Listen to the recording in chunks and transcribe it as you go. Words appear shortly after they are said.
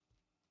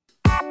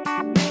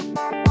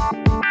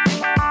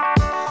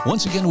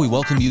Once again, we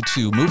welcome you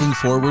to Moving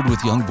Forward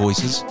with Young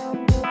Voices.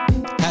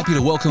 Happy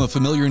to welcome a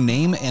familiar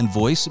name and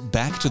voice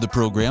back to the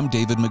program.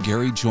 David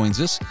McGarry joins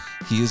us.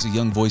 He is a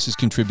Young Voices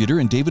contributor.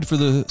 And David, for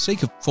the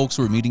sake of folks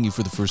who are meeting you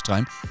for the first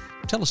time,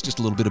 tell us just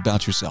a little bit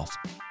about yourself.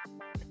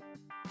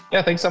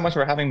 Yeah, thanks so much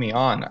for having me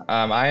on.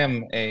 I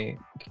am a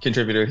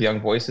contributor to Young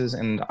Voices,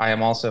 and I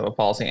am also a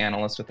policy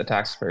analyst with the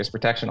Taxpayers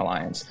Protection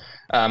Alliance.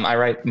 I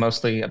write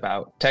mostly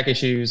about tech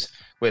issues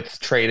with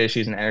trade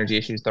issues and energy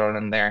issues thrown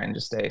in there, and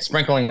just a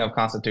sprinkling of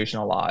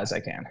constitutional law as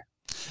I can.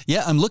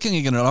 Yeah, I'm looking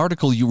at an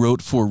article you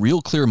wrote for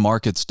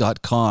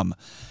RealClearMarkets.com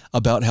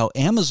about how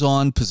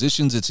Amazon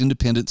positions its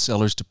independent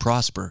sellers to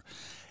prosper.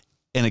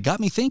 And it got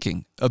me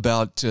thinking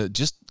about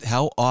just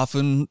how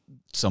often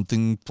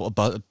something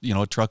about,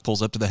 a truck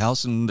pulls up to the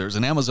house and there's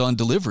an Amazon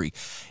delivery.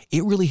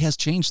 It really has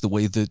changed the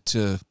way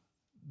that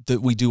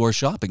we do our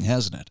shopping,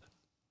 hasn't it?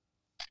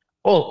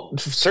 Well,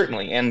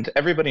 certainly. And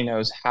everybody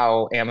knows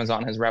how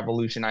Amazon has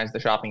revolutionized the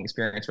shopping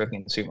experience for the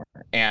consumer.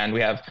 And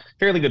we have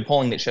fairly good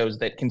polling that shows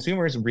that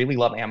consumers really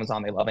love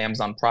Amazon. They love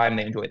Amazon Prime.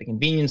 They enjoy the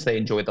convenience. They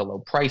enjoy the low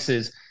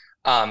prices,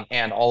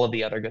 and all of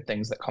the other good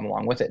things that come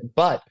along with it.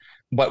 But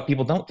what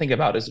people don't think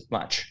about as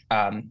much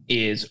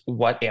is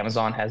what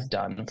Amazon has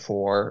done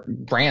for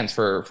brands,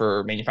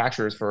 for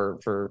manufacturers,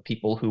 for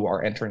people who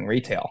are entering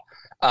retail.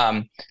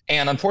 And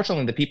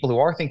unfortunately, the people who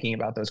are thinking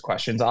about those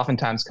questions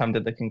oftentimes come to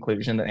the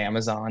conclusion that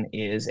Amazon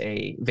is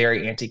a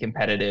very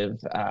anti-competitive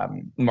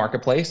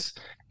marketplace,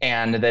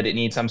 and that it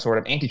needs some sort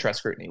of antitrust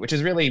scrutiny, which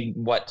is really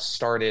what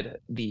started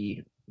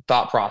the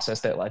thought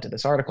process that led to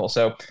this article.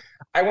 So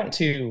I went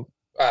to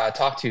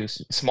talk to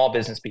small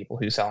business people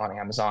who sell on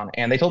Amazon,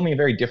 and they told me a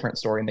very different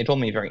story, and they told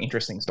me a very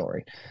interesting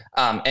story.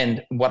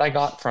 And what I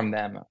got from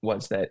them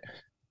was that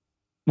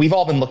we've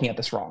all been looking at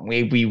this wrong.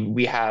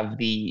 We have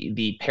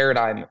the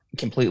paradigm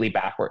completely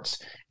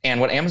backwards. And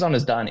what Amazon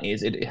has done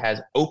is it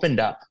has opened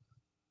up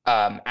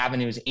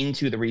avenues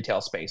into the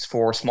retail space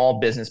for small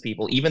business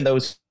people, even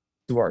those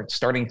who are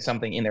starting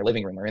something in their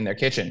living room or in their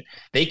kitchen.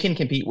 They can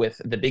compete with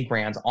the big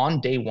brands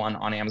on day one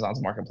on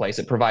Amazon's marketplace.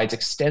 It provides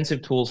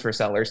extensive tools for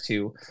sellers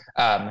to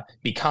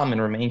become and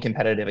remain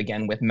competitive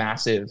again with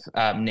massive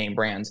name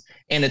brands.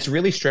 And it's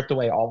really stripped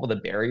away all of the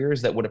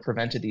barriers that would have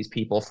prevented these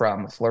people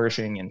from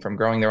flourishing and from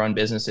growing their own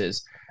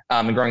businesses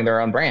and growing their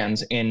own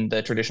brands in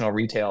the traditional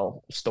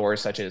retail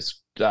stores such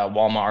as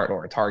Walmart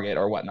or Target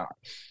or whatnot.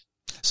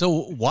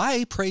 So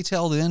why, pray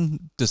tell,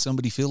 then, does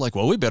somebody feel like,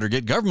 well, we better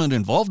get government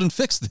involved and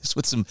fix this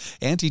with some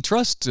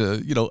antitrust,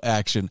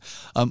 action?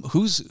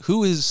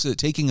 Who is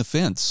taking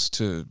offense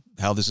to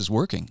how this is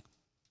working?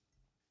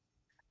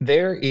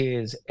 There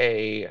is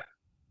a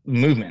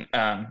movement.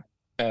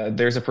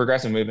 There's a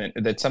progressive movement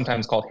that's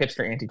sometimes called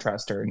hipster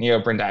antitrust or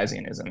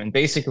neo-Brandeisianism. And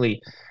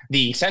basically,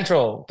 the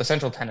central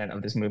tenet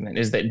of this movement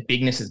is that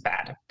bigness is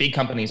bad. Big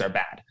companies are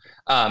bad.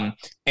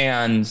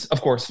 And of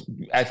course,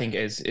 I think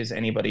as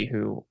anybody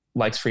who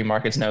likes free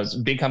markets knows,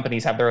 big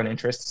companies have their own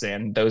interests,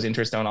 and those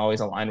interests don't always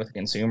align with the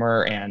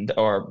consumer, and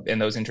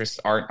those interests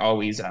aren't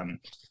always to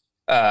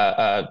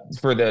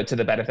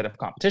the benefit of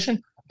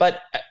competition. But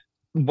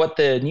what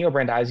the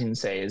neo-Brandeisians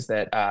say is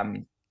that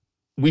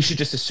we should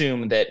just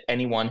assume that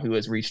anyone who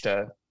has reached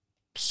a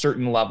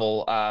certain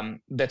level,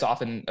 that's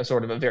often a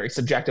sort of a very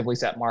subjectively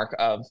set mark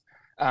of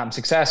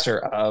success or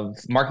of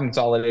market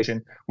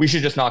consolidation, we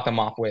should just knock them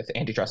off with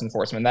antitrust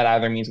enforcement. That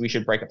either means we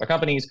should break up their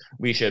companies,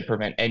 we should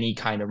prevent any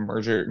kind of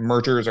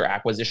mergers or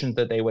acquisitions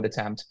that they would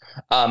attempt,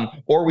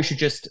 or we should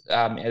just,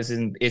 as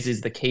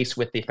is the case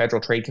with the Federal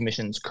Trade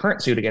Commission's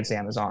current suit against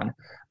Amazon,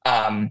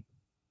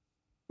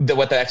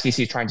 what the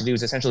FTC is trying to do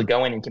is essentially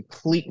go in and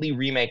completely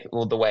remake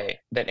the way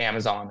that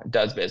Amazon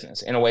does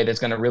business in a way that's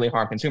going to really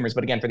harm consumers.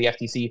 But again, for the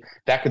FTC,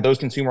 those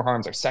consumer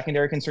harms are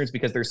secondary concerns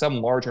because there's some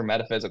larger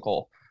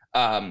metaphysical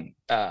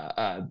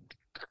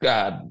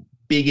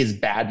big is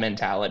bad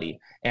mentality,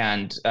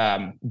 and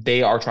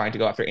they are trying to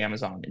go after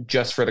Amazon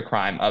just for the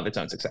crime of its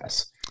own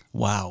success.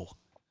 Wow.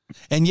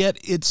 And yet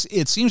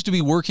it seems to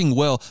be working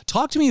well.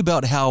 Talk to me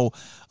about how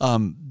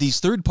these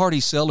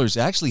third-party sellers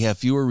actually have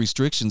fewer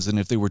restrictions than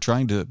if they were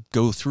trying to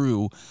go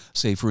through,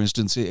 say, for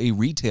instance, a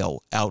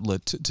retail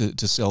outlet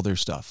to sell their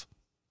stuff.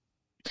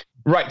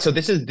 Right. So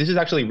this is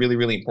actually really,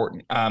 really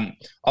important. A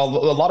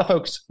lot of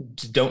folks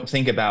don't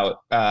think about,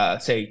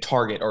 say,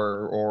 Target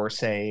or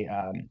say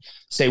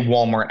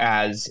Walmart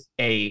as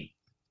a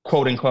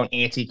quote unquote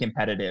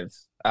anti-competitive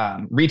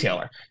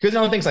retailer, because no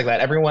one thinks like that.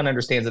 Everyone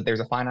understands that there's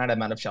a finite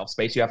amount of shelf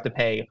space. You have to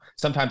pay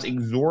sometimes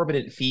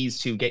exorbitant fees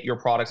to get your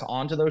products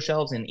onto those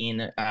shelves and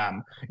in they're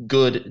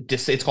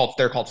called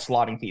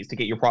slotting fees to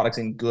get your products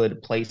in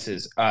good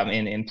places,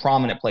 in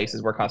prominent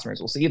places where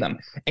customers will see them.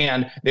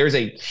 And there's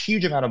a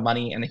huge amount of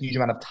money and a huge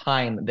amount of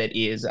time that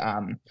is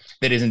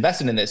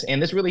invested in this.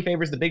 And this really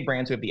favors the big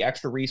brands who have the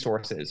extra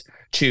resources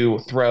to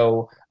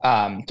throw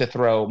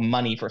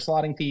money for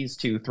slotting fees,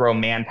 to throw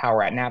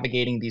manpower at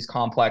navigating these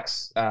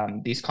complex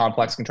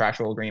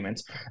contractual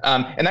agreements.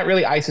 And that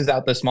really ices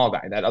out the small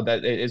guy.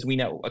 That as we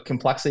know,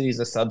 complexity is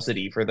a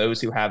subsidy for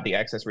those who have the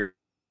excess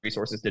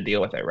resources to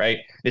deal with it, right?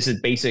 This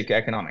is basic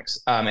economics.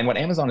 And what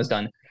Amazon has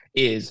done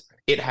is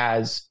it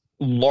has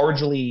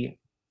largely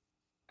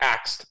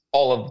axed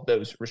all of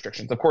those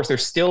restrictions. Of course,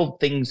 there's still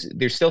things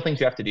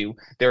you have to do.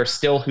 There are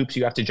still hoops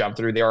you have to jump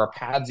through. There are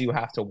paths you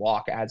have to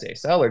walk as a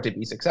seller to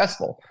be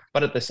successful.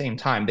 But at the same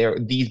time, there are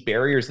these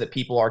barriers that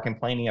people are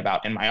complaining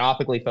about and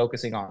myopically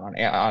focusing on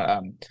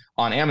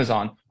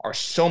Amazon are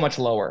so much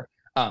lower,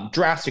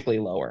 drastically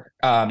lower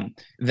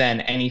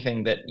than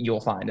anything that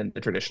you'll find in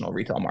the traditional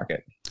retail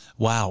market.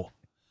 Wow.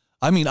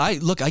 I mean, I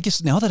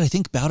guess now that I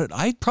think about it,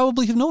 I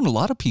probably have known a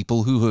lot of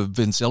people who have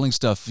been selling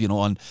stuff,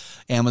 on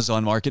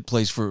Amazon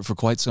Marketplace for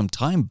quite some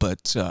time.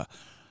 But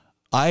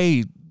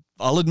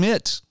I'll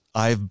admit,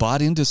 I've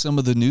bought into some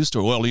of the news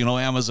story. Well,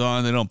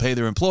 Amazon, they don't pay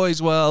their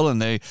employees well, and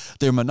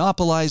they're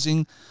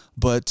monopolizing.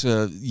 But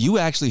you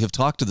actually have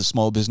talked to the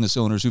small business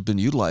owners who've been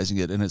utilizing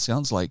it, and it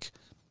sounds like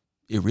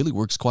it really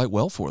works quite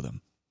well for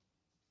them.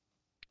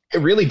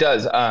 It really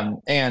does.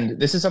 And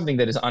this is something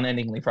that is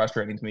unendingly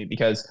frustrating to me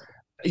because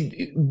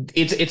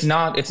it's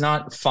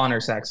not fun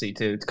or sexy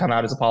to come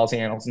out as a policy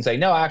analyst and say,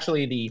 no,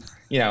 actually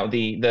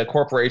the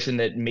corporation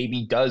that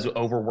maybe does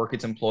overwork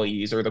its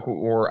employees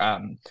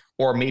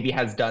or maybe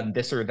has done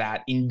this or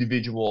that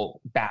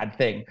individual bad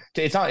thing.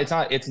 It's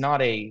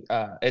not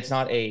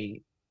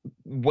a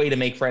way to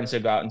make friends to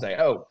go out and say,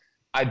 oh,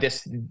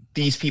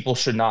 these people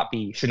should not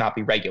be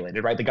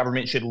regulated, right? The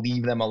government should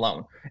leave them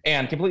alone.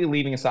 And completely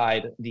leaving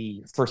aside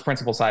the first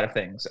principle side of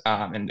things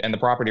and the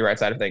property right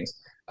side of things,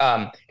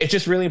 it's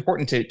just really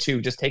important to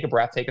just take a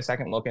breath, take a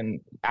second look, and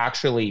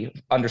actually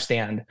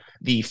understand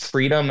the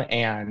freedom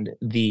and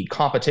the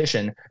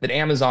competition that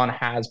Amazon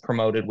has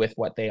promoted with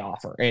what they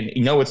offer. And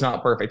it's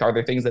not perfect. Are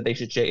there things that they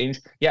should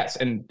change? Yes,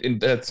 and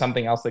that's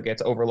something else that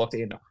gets overlooked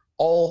in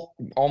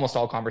almost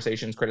all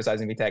conversations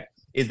criticizing big tech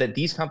is that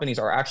these companies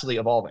are actually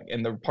evolving.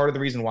 And the part of the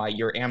reason why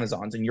your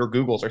Amazons and your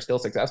Googles are still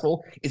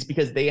successful is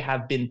because they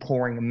have been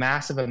pouring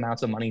massive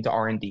amounts of money into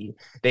R&D.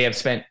 They have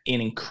spent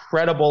an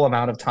incredible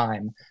amount of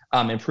time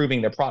improving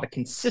their product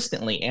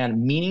consistently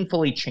and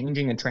meaningfully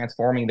changing and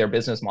transforming their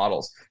business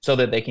models so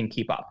that they can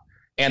keep up.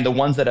 And the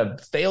ones that have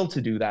failed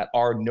to do that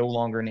are no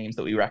longer names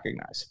that we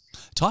recognize.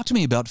 Talk to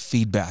me about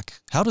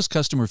feedback. How does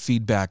customer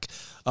feedback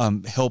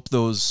help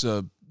those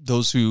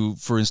who,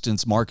 for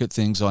instance, market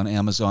things on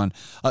Amazon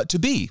to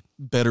be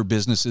better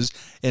businesses?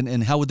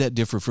 And how would that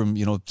differ from,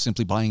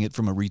 simply buying it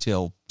from a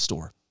retail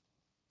store?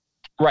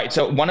 Right.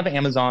 So one of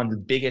Amazon's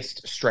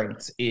biggest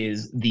strengths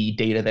is the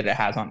data that it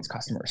has on its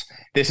customers.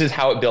 This is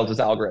how it builds its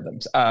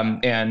algorithms.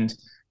 And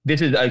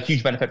this is a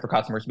huge benefit for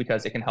customers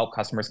because it can help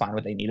customers find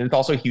what they need. And it's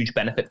also a huge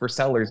benefit for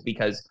sellers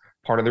because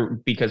part of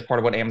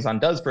what Amazon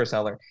does for a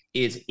seller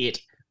is it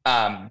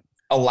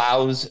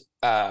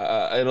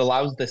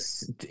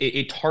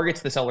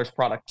targets the seller's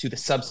product to the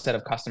subset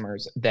of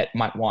customers that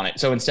might want it.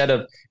 So instead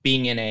of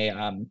being in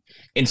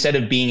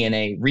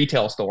a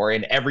retail store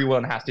and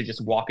everyone has to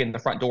just walk in the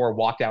front door,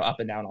 walk down up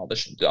and down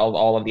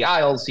all of the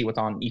aisles, see what's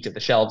on each of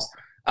the shelves,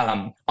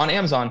 on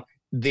Amazon,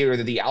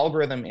 the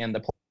algorithm and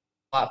the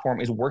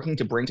platform is working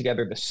to bring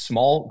together the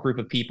small group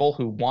of people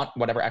who want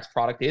whatever X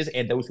product is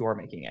and those who are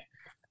making it.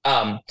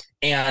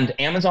 And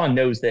Amazon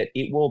knows that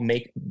it will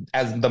make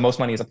as the most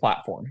money as a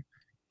platform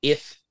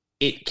if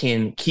it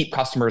can keep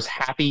customers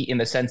happy, in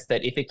the sense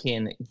that if it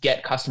can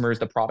get customers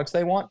the products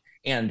they want,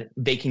 and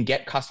they can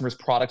get customers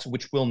products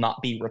which will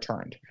not be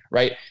returned,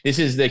 right? This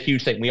is the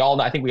huge thing.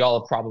 I think we all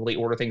have probably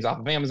ordered things off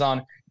of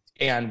Amazon,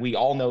 and we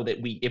all know that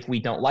if we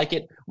don't like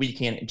it, we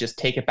can just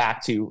take it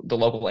back to the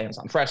local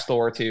Amazon Fresh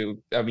store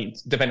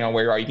depending on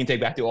where you are, you can take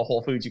it back to a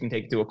Whole Foods, you can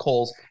take it to a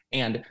Kohl's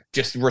and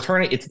just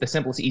return it. It's the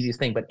simplest, easiest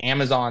thing. But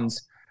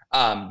Amazon's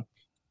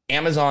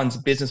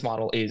business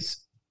model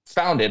is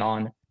founded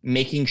on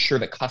making sure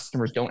that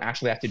customers don't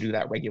actually have to do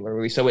that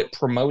regularly. So it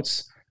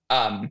promotes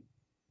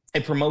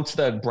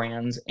the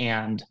brands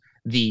and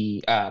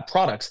the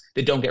products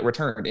that don't get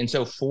returned. And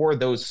so for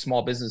those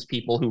small business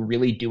people who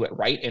really do it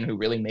right and who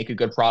really make a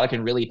good product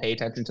and really pay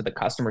attention to the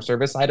customer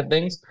service side of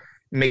things,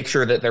 make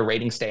sure that their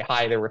ratings stay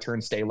high, their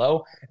returns stay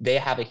low, they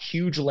have a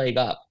huge leg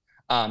up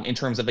in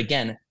terms of,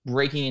 again,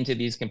 breaking into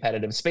these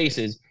competitive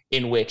spaces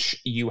in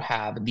which you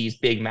have these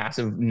big,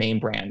 massive name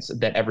brands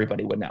that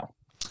everybody would know.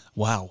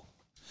 Wow.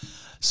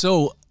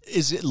 So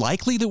is it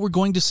likely that we're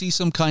going to see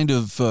some kind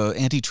of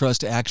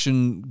antitrust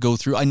action go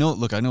through? I know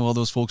all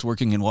those folks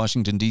working in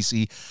Washington,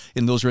 D.C.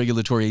 in those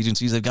regulatory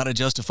agencies. They've got to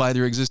justify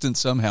their existence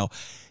somehow.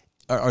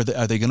 Are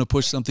they going to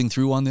push something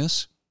through on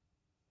this?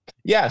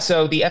 Yeah,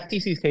 so the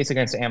FTC's case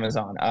against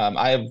Amazon,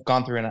 I have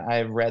gone through and I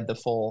have read the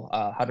full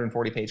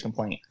 140-page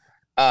complaint.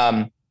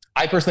 I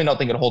personally don't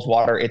think it holds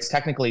water. It's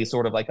technically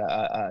sort of like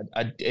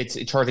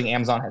it's charging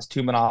Amazon has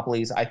two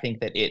monopolies. I think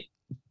that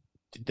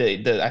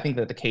I think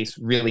that the case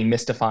really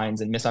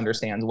misdefines and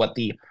misunderstands what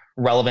the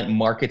relevant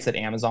markets that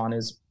Amazon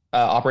is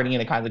operating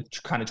in. It kind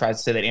of tries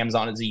to say that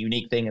Amazon is a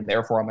unique thing and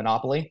therefore a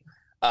monopoly,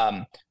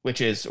 which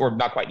is, or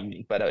not quite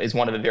unique, but is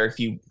one of the very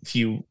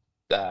few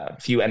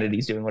few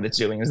entities doing what it's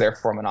doing is there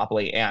for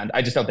monopoly, and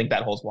I just don't think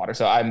that holds water.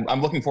 So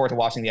I'm looking forward to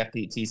watching the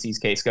FTC's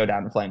case go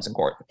down in flames in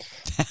court.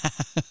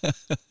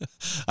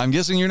 I'm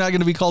guessing you're not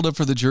going to be called up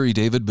for the jury,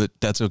 David, but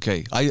that's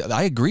okay.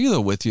 I agree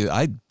though with you.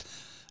 I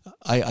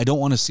don't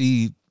want to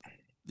see,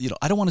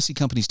 I don't want to see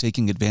companies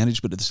taking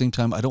advantage, but at the same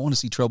time, I don't want to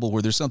see trouble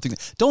where there's something.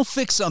 Don't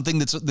fix something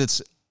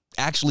that's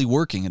actually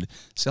working, and it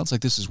sounds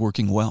like this is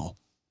working well.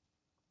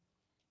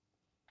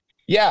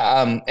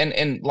 Yeah,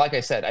 and like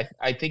I said,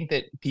 I think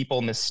that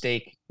people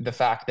mistake the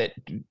fact that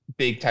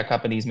big tech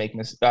companies make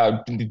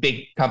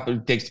big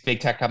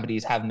tech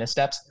companies have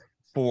missteps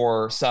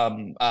for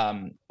some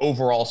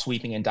overall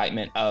sweeping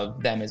indictment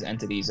of them as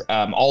entities.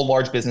 All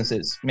large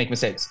businesses make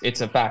mistakes.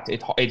 It's a fact.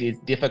 It is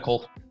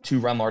difficult to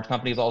run large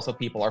companies. Also,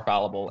 people are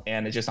fallible,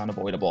 and it's just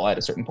unavoidable at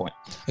a certain point.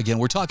 Again,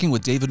 we're talking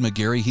with David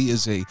McGarry. He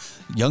is a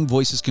Young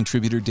Voices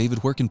contributor.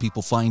 David, where can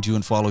people find you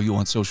and follow you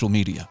on social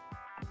media?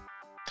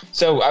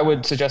 So I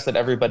would suggest that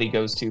everybody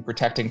goes to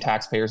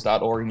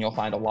protectingtaxpayers.org, and you'll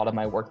find a lot of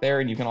my work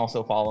there. And you can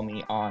also follow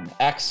me on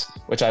X,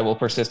 which I will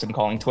persist in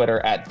calling Twitter,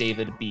 at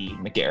David B.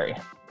 McGarry.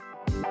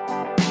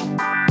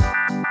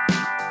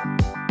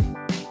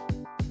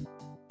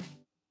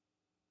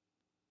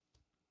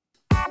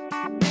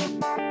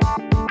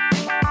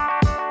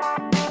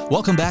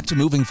 Welcome back to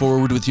Moving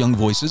Forward with Young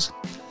Voices.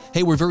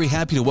 Hey, we're very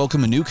happy to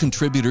welcome a new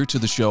contributor to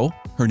the show.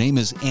 Her name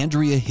is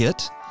Andrea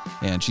Hitt,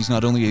 and she's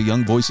not only a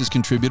Young Voices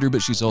contributor,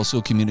 but she's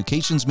also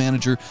communications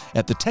manager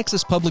at the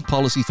Texas Public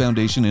Policy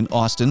Foundation in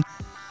Austin.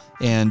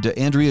 And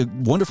Andrea,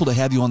 wonderful to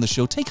have you on the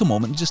show. Take a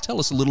moment and just tell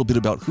us a little bit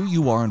about who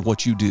you are and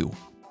what you do.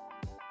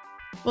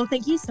 Well,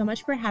 thank you so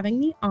much for having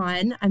me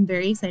on. I'm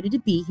very excited to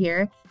be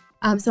here.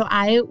 So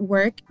I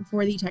work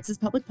for the Texas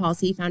Public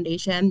Policy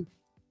Foundation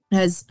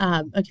as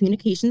a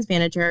communications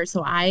manager.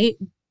 So I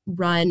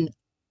run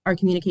our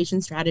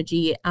communication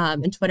strategy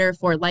and Twitter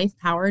for Life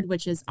Powered,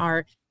 which is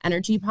our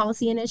energy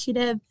policy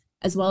initiative,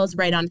 as well as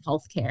Right on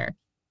Healthcare.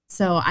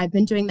 So I've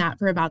been doing that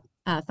for about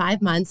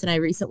 5 months, and I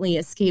recently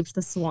escaped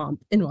the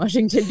swamp in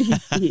Washington,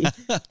 D.C.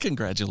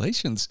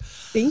 Congratulations.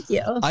 Thank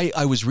you.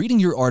 I was reading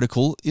your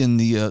article in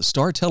the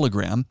Star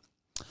Telegram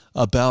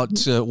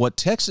about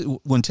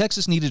when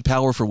Texas needed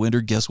power for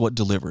winter, guess what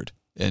delivered?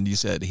 And you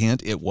said,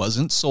 hint, it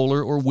wasn't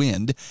solar or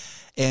wind.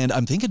 And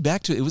I'm thinking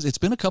back to it's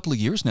been a couple of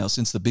years now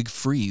since the big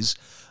freeze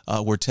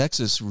where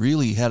Texas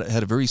really had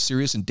a very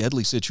serious and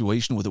deadly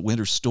situation with a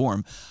winter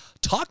storm.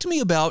 Talk to me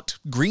about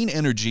green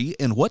energy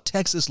and what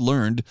Texas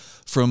learned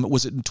from,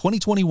 was it in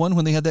 2021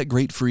 when they had that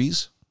great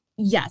freeze?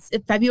 Yes,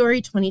 in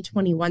February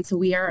 2021. So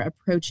we are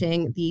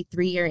approaching the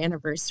 3-year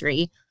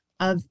anniversary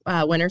of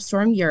Winter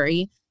Storm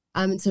Uri.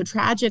 And so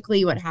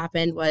tragically, what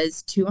happened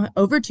was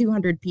over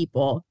 200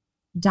 people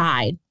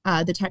died.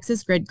 The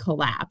Texas grid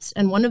collapsed.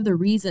 And one of the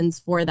reasons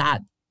for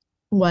that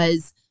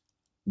was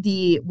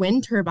the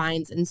wind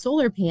turbines and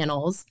solar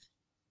panels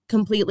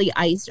completely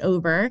iced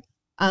over.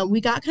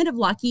 We got kind of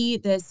lucky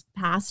this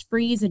past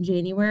freeze in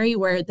January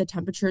where the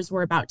temperatures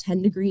were about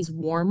 10 degrees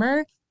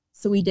warmer.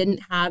 So we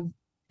didn't have,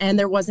 and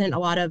there wasn't a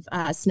lot of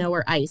snow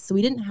or ice. So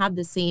we didn't have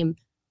the same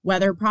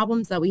weather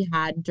problems that we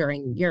had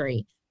during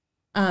Uri.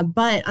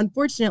 But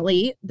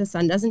unfortunately, the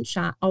sun doesn't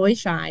always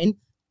shine.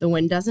 The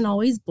wind doesn't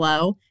always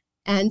blow.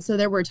 And so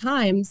there were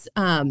times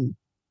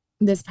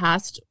this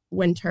past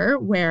winter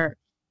where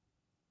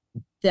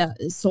the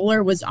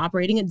solar was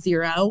operating at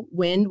 0,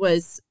 wind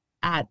was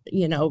at,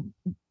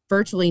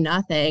 virtually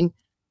nothing,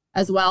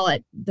 as well.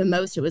 At the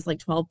most, it was like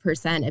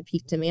 12% at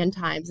peak demand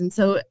times. And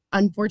so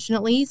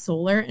unfortunately,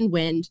 solar and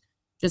wind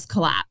just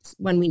collapse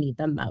when we need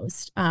them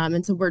most.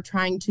 And so we're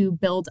trying to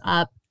build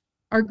up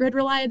our grid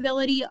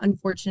reliability.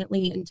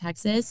 Unfortunately, in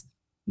Texas,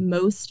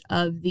 most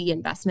of the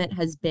investment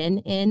has been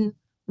in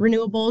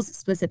renewables,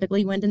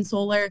 specifically wind and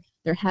solar.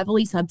 They're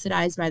heavily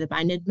subsidized by the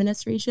Biden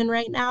administration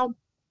right now,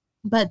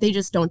 but they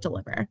just don't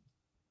deliver.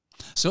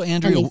 So,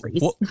 Andrea,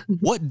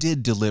 what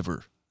did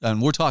deliver?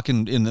 And we're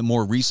talking in the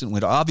more recent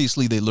winter.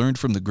 Obviously, they learned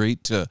from the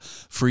great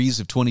freeze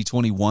of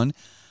 2021.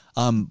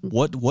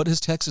 What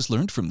has Texas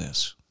learned from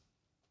this?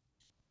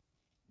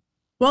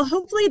 Well,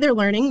 hopefully they're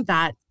learning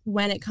that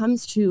when it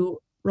comes to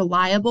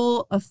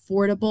reliable,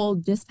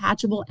 affordable,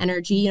 dispatchable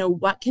energy,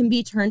 what can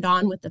be turned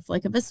on with the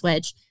flick of a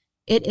switch,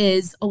 it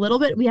is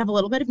we have a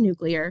little bit of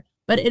nuclear,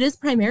 but it is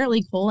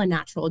primarily coal and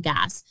natural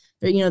gas.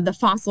 The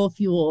fossil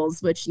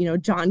fuels, which,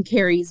 John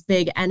Kerry's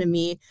big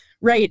enemy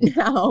right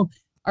now,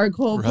 are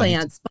coal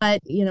plants.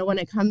 But, when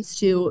it comes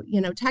to,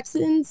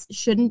 Texans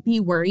shouldn't be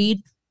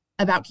worried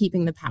about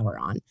keeping the power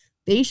on.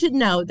 They should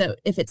know that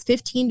if it's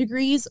 15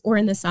 degrees or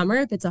in the summer,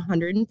 if it's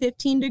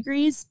 115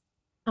 degrees,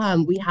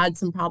 we had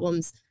some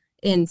problems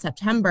in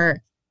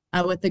September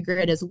with the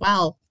grid as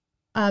well.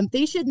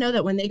 They should know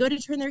that when they go to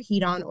turn their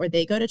heat on or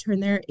they go to turn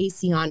their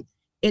AC on,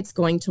 it's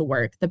going to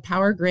work. The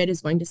power grid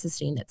is going to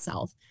sustain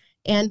itself.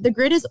 And the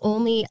grid is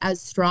only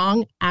as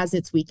strong as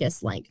its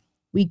weakest link.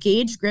 We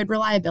gauge grid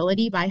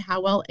reliability by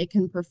how well it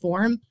can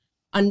perform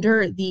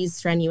under these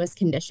strenuous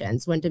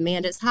conditions when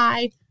demand is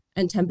high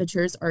and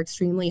temperatures are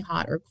extremely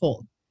hot or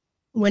cold.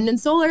 Wind and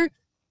solar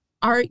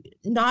are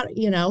not,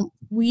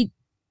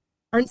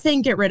 aren't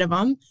saying get rid of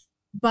them,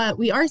 but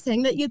we are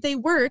saying that they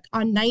work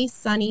on nice,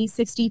 sunny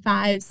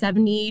 65,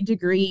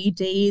 70-degree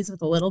days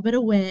with a little bit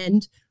of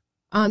wind,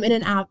 in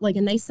an app like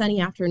a nice sunny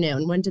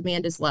afternoon when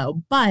demand is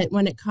low. But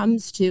when it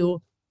comes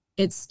to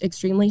it's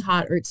extremely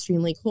hot or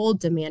extremely cold,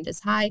 demand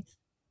is high,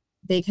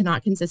 they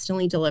cannot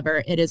consistently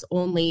deliver. It is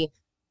only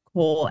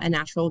coal and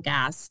natural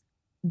gas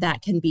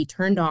that can be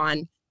turned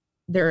on.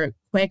 They're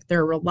quick,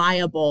 they're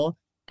reliable,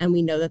 and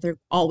we know that they're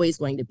always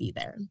going to be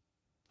there.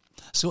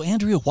 So,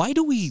 Andrea, why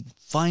do we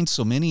find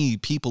so many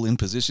people in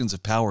positions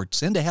of power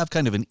tend to have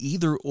kind of an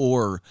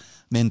either-or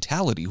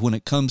mentality when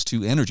it comes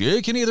to energy?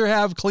 You can either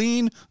have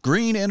clean,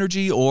 green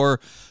energy, or,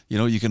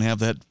 you can have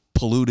that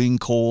polluting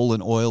coal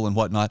and oil and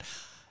whatnot.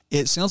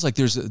 It sounds like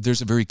there's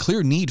a very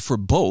clear need for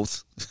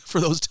both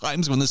for those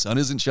times when the sun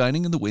isn't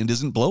shining and the wind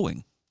isn't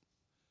blowing.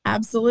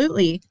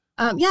 Absolutely.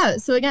 Yeah.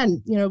 So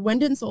again,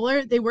 wind and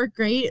solar, they work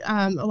great.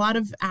 A lot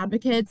of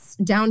advocates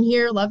down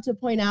here love to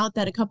point out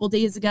that a couple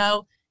days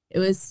ago, it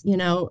was,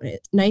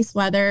 nice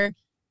weather.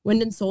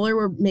 Wind and solar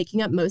were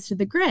making up most of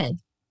the grid.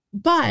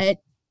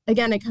 But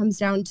again, it comes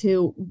down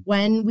to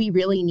when we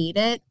really need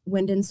it,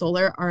 wind and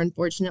solar are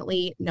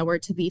unfortunately nowhere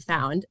to be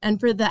found. And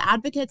for the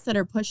advocates that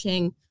are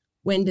pushing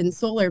wind and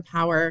solar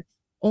power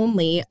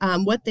only,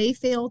 what they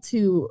fail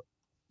to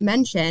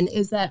mention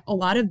is that a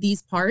lot of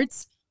these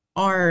parts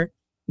are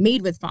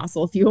made with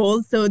fossil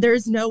fuels. So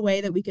there's no way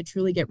that we could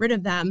truly get rid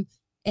of them.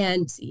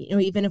 And,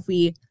 even if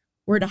we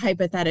were to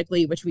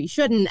hypothetically, which we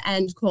shouldn't,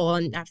 end coal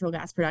and natural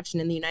gas production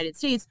in the United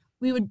States,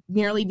 we would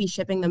merely be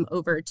shipping them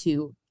over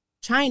to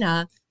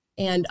China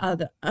and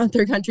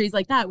other countries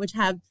like that, which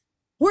have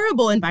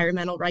horrible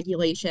environmental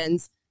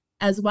regulations,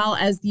 as well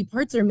as the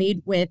parts are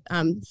made with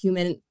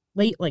human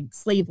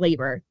slave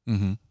labor.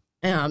 Mm-hmm.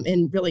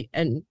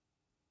 And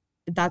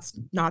that's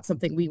not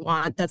something we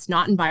want. That's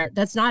not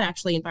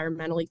actually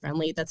environmentally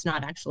friendly. That's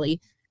not actually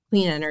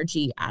clean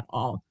energy at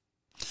all.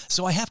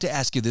 So I have to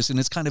ask you this, and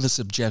it's kind of a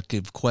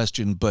subjective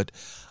question, but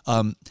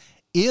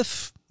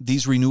if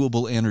these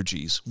renewable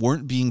energies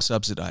weren't being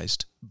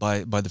subsidized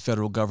by the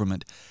federal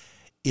government,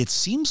 it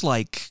seems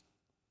like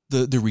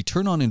the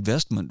return on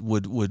investment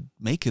would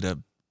make it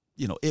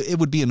it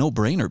would be a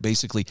no-brainer,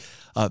 basically.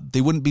 They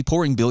wouldn't be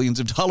pouring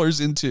billions of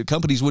dollars into,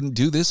 companies wouldn't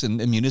do this, and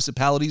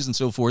municipalities and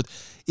so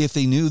forth, if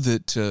they knew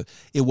that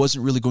it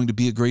wasn't really going to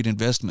be a great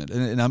investment.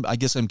 And I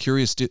guess I'm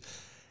curious,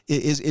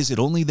 is it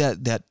only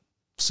that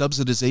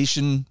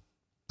subsidization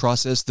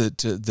process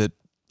that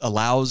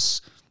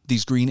allows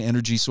these green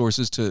energy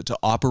sources to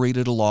operate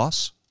at a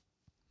loss?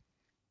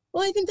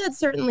 Well, I think that's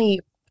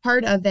certainly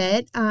part of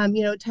it.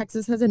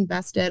 Texas has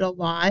invested a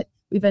lot.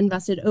 We've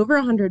invested over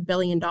 $100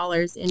 billion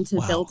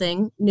into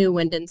building new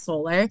wind and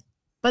solar,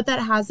 but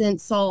that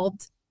hasn't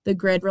solved the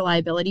grid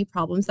reliability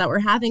problems that we're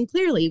having.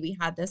 Clearly, we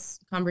had this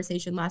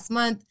conversation last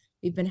month.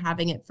 We've been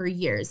having it for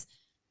years.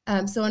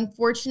 So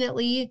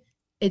unfortunately,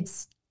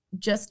 it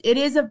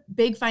is a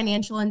big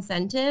financial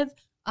incentive.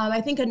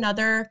 I think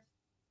another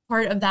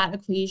part of that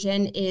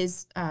equation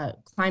is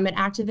climate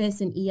activists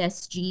and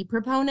ESG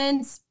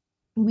proponents.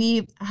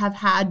 We have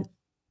had,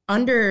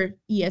 under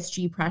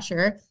ESG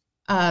pressure,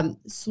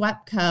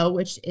 SWEPCO,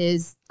 which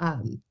is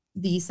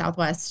the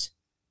Southwest,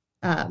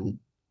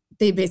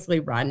 they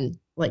basically run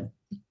like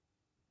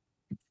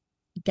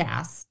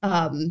gas. Sorry,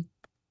 I'm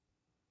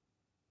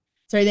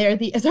trying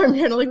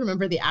to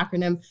remember the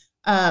acronym.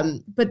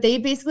 But they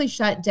basically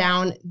shut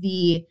down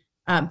the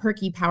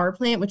Perky Power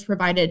Plant, which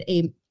provided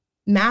a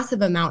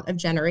massive amount of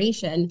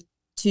generation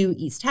to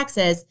East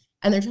Texas,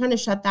 and they're trying to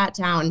shut that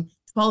down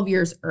 12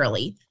 years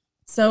early.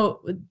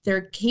 So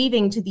they're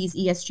caving to these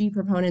ESG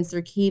proponents,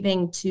 they're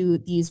caving to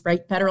these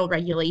federal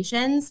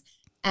regulations,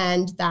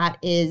 and that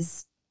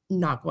is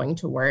not going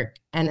to work.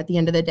 And at the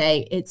end of the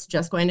day, it's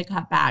just going to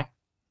cut back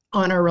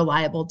on our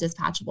reliable,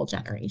 dispatchable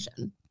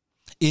generation.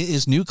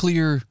 Is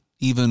nuclear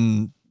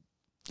even,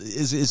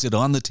 is it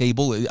on the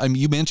table? I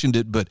mean, you mentioned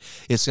it, but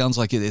it sounds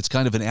like it's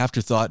kind of an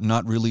afterthought,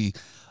 not really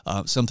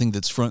something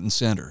that's front and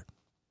center.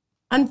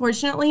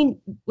 Unfortunately,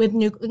 with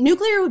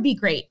nuclear would be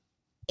great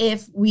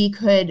if we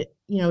could,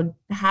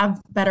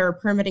 have better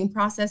permitting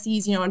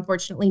processes.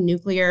 Unfortunately,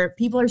 nuclear,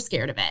 people are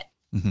scared of it,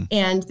 mm-hmm.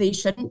 and they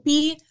shouldn't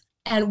be.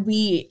 And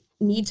we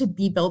need to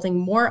be building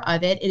more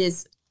of it. It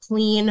is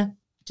clean,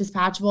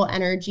 dispatchable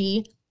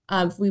energy.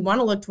 If we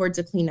want to look towards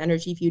a clean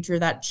energy future,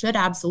 that should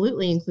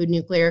absolutely include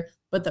nuclear.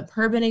 But the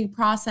permitting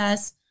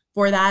process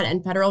for that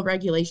and federal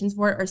regulations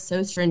for it are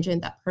so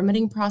stringent. That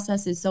permitting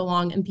process is so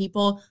long, and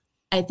people,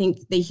 I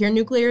think, they hear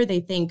nuclear,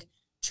 they think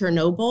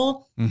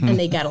Chernobyl, mm-hmm. and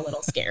they get a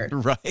little scared.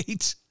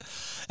 Right.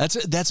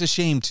 That's a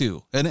shame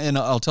too. And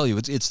I'll tell you,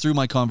 it's through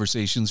my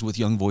conversations with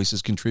Young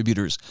Voices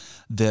contributors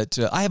that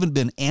I haven't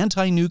been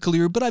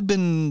anti-nuclear, but I've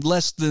been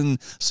less than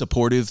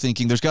supportive,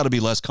 thinking there's got to be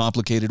less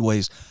complicated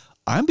ways.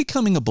 I'm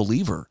becoming a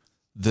believer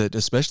that,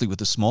 especially with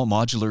the small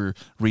modular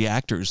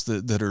reactors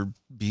that are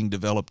being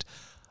developed,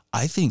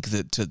 I think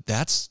that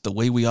that's the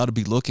way we ought to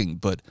be looking.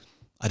 But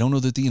I don't know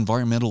that the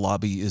environmental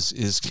lobby is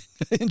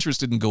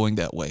interested in going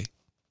that way.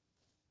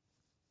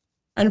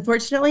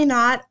 Unfortunately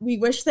not. We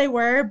wish they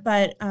were,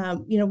 but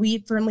we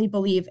firmly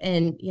believe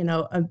in,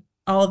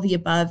 all of the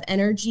above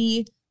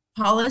energy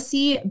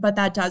policy, but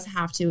that does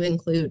have to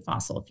include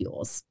fossil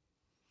fuels.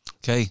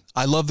 Okay.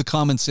 I love the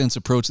common sense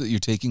approach that you're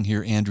taking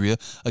here, Andrea.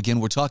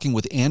 Again, we're talking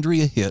with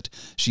Andrea Hitt.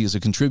 She is a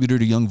contributor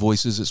to Young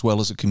Voices as well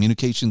as a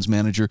communications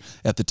manager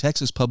at the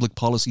Texas Public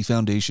Policy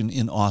Foundation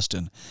in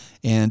Austin.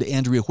 And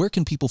Andrea, where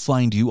can people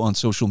find you on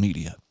social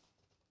media?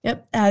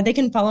 Yep. They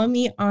can follow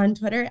me on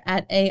Twitter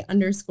at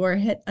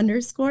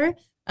 _Hitt_.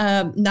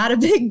 Not a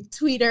big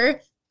tweeter,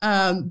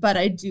 but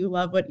I do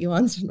love what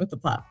Elon's done with the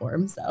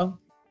platform. So.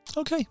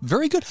 Okay,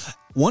 very good.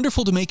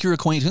 Wonderful to make your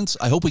acquaintance.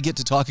 I hope we get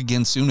to talk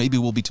again soon. Maybe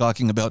we'll be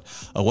talking about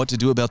what to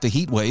do about the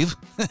heat wave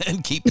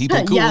and keep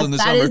people cool yes, in the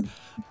summer.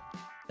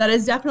 That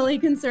is definitely a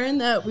concern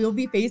that we will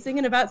be facing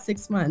in about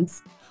 6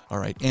 months. All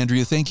right,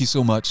 Andrea, thank you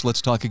so much.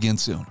 Let's talk again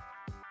soon.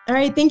 All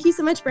right, thank you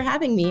so much for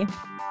having me.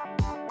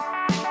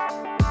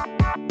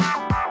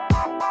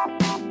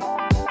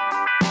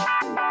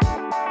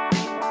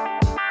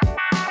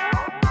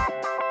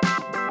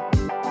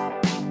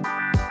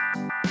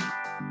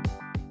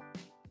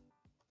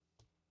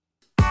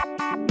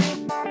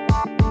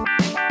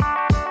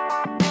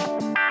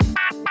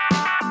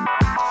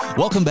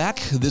 Welcome back.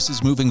 This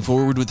is Moving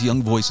Forward with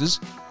Young Voices.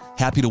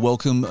 Happy to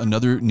welcome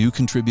another new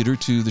contributor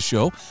to the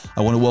show.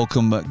 I want to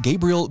welcome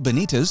Gabriel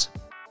Benitez.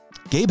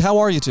 Gabe, how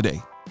are you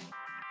today?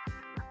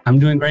 I'm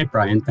doing great,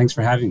 Brian. Thanks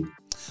for having me.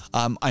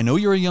 I know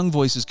you're a Young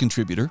Voices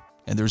contributor,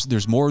 and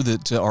there's more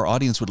that our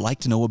audience would like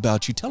to know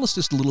about you. Tell us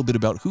just a little bit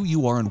about who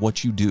you are and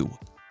what you do.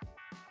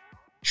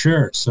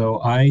 Sure. So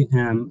I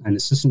am an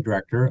assistant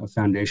director of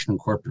foundation and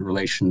corporate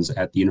relations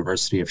at the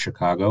University of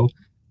Chicago.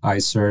 I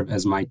serve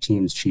as my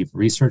team's chief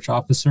research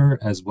officer,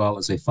 as well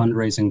as a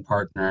fundraising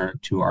partner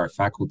to our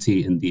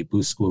faculty in the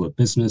Booth School of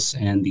Business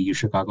and the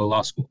UChicago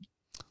Law School.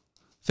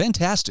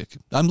 Fantastic.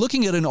 I'm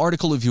looking at an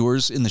article of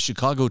yours in the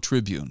Chicago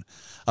Tribune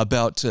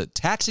about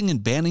taxing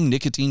and banning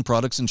nicotine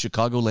products in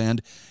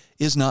Chicagoland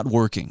is not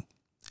working.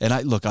 And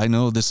I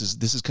know this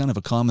is kind of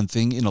a common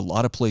thing in a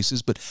lot of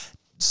places, but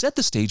set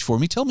the stage for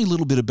me. Tell me a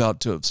little bit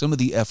about some of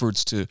the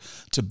efforts to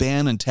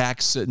ban and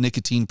tax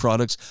nicotine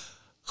products.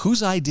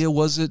 Whose idea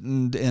was it,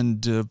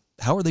 and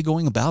how are they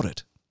going about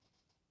it?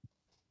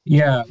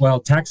 Yeah, well,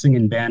 taxing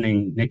and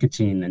banning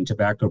nicotine and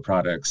tobacco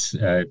products,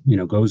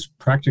 goes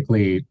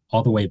practically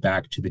all the way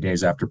back to the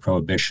days after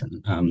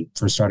Prohibition.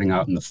 First starting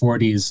out in the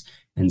 40s,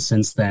 and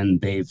since then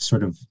they've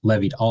sort of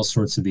levied all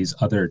sorts of these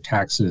other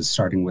taxes,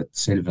 starting with the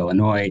state of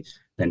Illinois,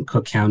 then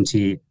Cook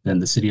County, then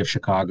the city of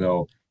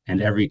Chicago. And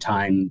every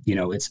time,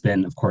 it's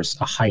been, of course,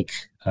 a hike,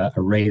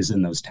 a raise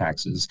in those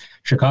taxes.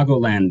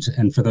 Chicagoland,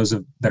 and for those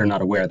that are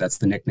not aware, that's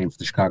the nickname for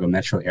the Chicago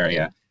metro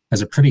area,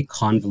 has a pretty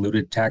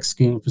convoluted tax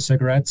scheme for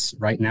cigarettes.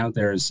 Right now,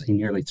 there's a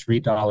nearly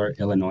 $3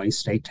 Illinois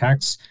state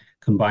tax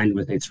combined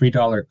with a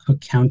 $3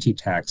 Cook County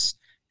tax.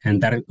 And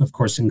that, of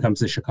course,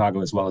 encompasses Chicago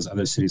as well as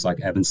other cities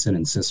like Evanston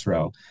and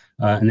Cicero.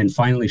 And then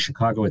finally,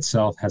 Chicago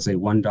itself has a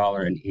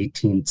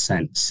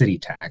 $1.18 city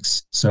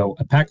tax. So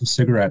a pack of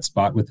cigarettes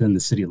bought within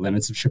the city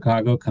limits of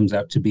Chicago comes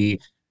out to be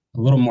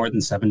a little more than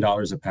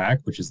 $7 a pack,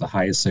 which is the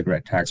highest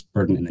cigarette tax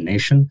burden in the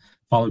nation,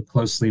 followed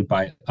closely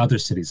by other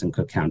cities in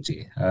Cook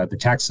County. The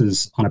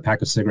taxes on a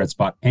pack of cigarettes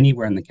bought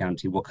anywhere in the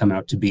county will come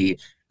out to be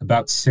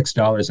about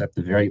 $6 at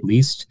the very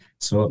least.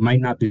 So it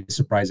might not be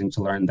surprising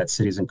to learn that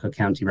cities in Cook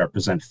County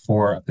represent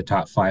 4 of the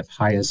top 5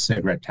 highest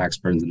cigarette tax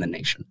burdens in the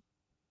nation.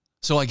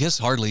 So I guess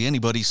hardly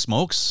anybody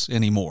smokes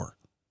anymore.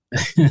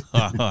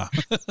 I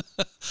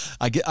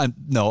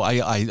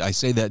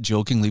say that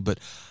jokingly, but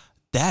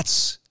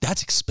that's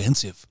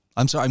expensive.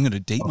 I'm sorry, I'm going to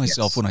date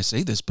myself when I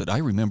say this, but I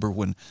remember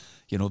when,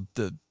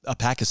 a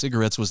pack of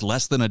cigarettes was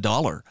less than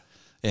 $1,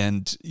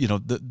 and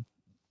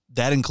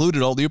that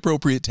included all the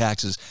appropriate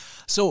taxes.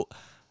 So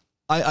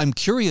I'm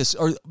curious,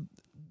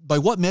 by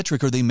what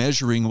metric are they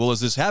measuring? Well, is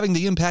this having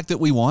the impact that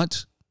we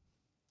want?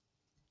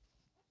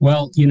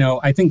 Well,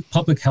 I think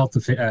public health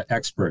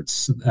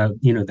experts,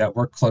 that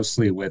work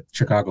closely with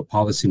Chicago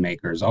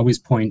policymakers always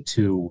point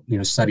to,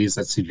 studies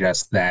that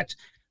suggest that,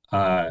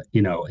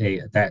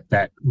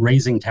 that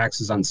raising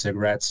taxes on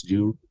cigarettes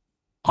do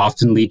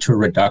often lead to a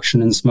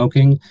reduction in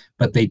smoking,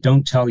 but they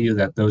don't tell you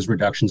that those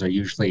reductions are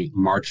usually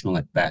marginal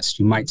at best.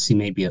 You might see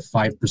maybe a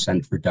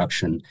 5%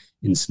 reduction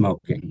in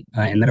smoking.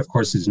 And that, of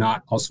course, is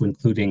not also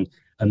including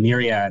a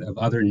myriad of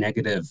other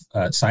negative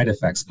side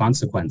effects,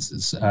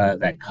 consequences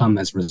that come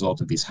as a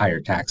result of these higher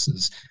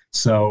taxes.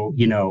 So,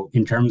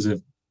 in terms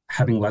of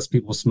having less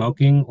people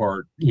smoking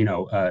or,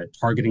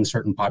 targeting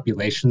certain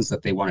populations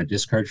that they want to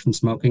discourage from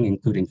smoking,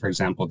 including, for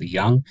example, the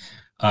young,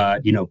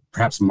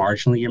 perhaps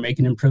marginally you're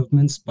making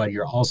improvements, but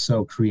you're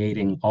also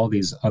creating all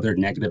these other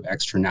negative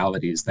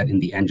externalities that in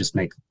the end just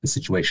make the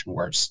situation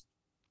worse.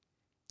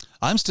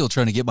 I'm still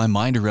trying to get my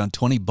mind around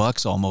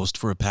 $20 almost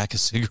for a pack of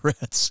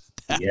cigarettes.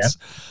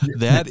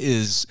 That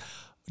is,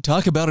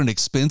 talk about an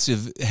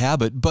expensive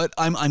habit, but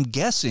I'm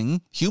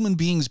guessing human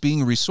beings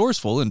being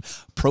resourceful and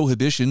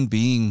prohibition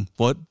being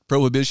what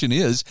prohibition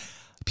is,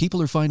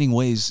 people are finding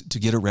ways to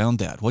get around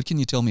that. What can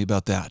you tell me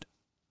about that?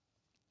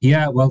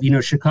 Yeah, well,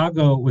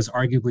 Chicago was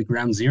arguably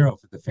ground zero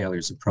for the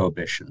failures of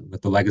prohibition,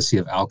 with the legacy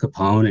of Al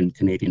Capone and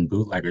Canadian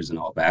bootleggers and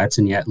all that.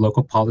 And yet,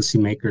 local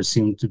policymakers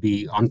seem to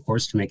be on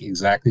course to make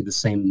exactly the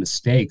same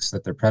mistakes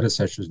that their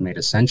predecessors made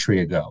a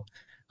century ago.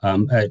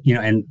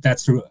 And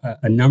that's through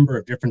a number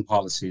of different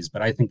policies,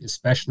 but I think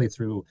especially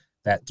through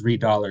that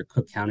 $3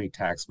 Cook County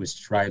tax,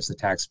 which drives the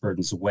tax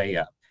burdens way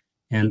up.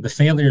 And the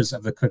failures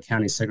of the Cook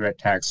County cigarette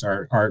tax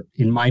are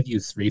in my view,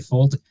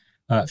 threefold.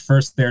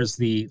 First, there's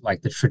the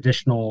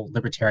traditional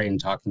libertarian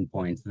talking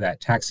point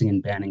that taxing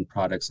and banning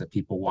products that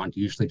people want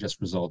usually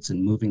just results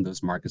in moving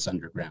those markets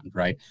underground,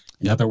 right?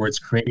 In other words,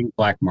 creating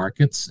black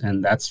markets,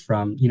 and that's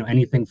from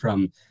anything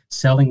from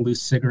selling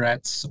loose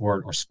cigarettes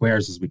or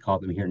squares, as we call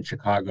them here in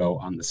Chicago,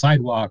 on the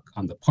sidewalk,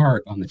 on the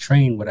park, on the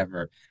train,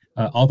 whatever,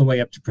 all the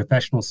way up to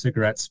professional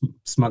cigarette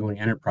smuggling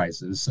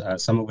enterprises,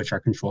 some of which are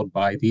controlled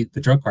by the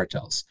drug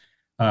cartels.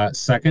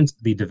 Second,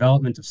 the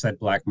development of said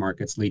black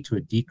markets lead to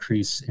a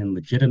decrease in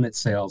legitimate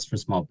sales for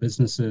small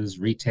businesses,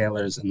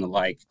 retailers, and the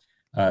like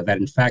that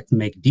in fact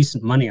make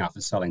decent money off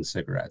of selling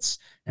cigarettes.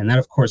 And that,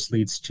 of course,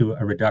 leads to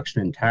a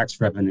reduction in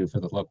tax revenue for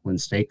the local and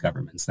state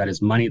governments. That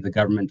is money the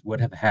government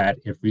would have had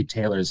if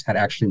retailers had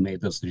actually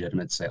made those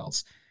legitimate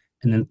sales.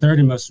 And then third,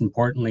 and most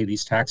importantly,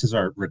 these taxes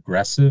are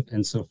regressive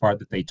insofar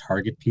that they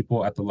target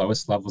people at the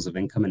lowest levels of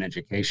income and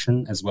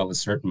education, as well as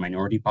certain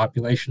minority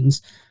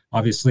populations.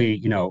 Obviously,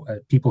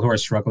 people who are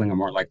struggling are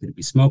more likely to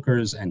be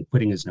smokers, and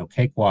quitting is no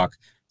cakewalk.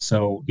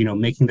 So,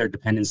 making their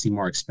dependency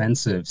more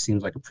expensive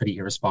seems like a pretty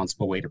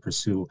irresponsible way to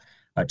pursue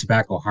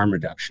tobacco harm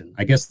reduction.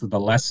 I guess the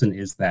lesson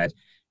is that,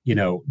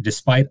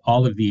 despite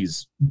all of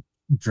these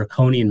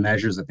draconian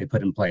measures that they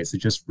put in place to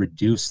just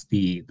reduce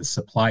the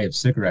supply of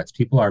cigarettes,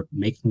 people are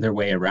making their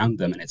way around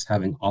them, and it's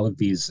having all of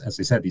these, as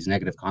I said, these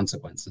negative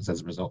consequences as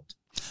a result.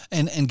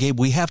 And Gabe,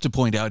 we have to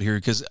point out here,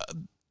 because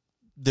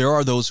there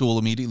are those who will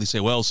immediately say,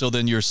 well, so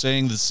then you're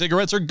saying the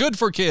cigarettes are good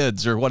for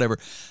kids or whatever.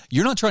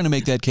 You're not trying to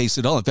make that case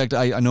at all. In fact,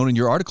 I know in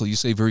your article you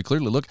say very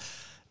clearly, look,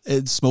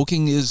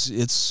 smoking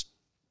it's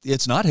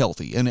not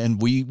healthy,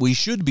 and we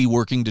should be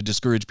working to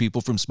discourage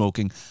people from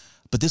smoking,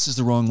 but this is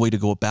the wrong way to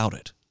go about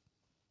it.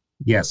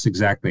 Yes,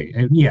 exactly.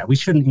 And yeah, we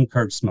shouldn't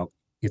encourage smoke.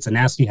 It's a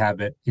nasty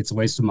habit. It's a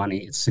waste of money.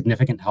 It's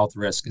significant health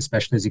risk,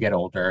 especially as you get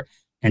older.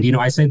 And,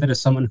 I say that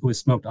as someone who has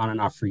smoked on and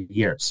off for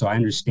years. So I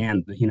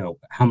understand that,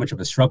 how much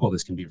of a struggle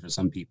this can be for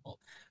some people.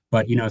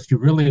 But, if you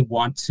really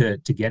want to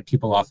get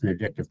people off an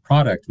addictive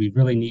product, we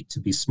really need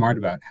to be smart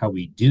about how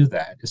we do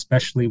that,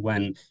 especially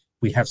when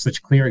we have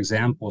such clear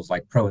examples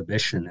like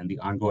prohibition and the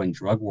ongoing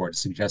drug war to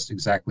suggest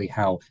exactly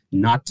how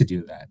not to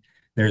do that.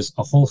 There's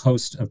a whole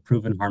host of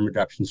proven harm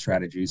reduction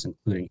strategies,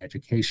 including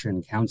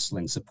education,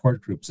 counseling,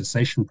 support groups,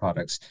 cessation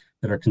products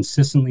that are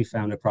consistently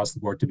found across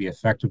the board to be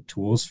effective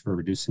tools for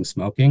reducing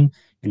smoking.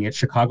 And yet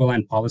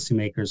Chicagoland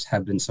policymakers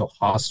have been so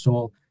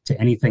hostile to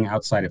anything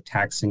outside of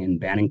taxing and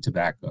banning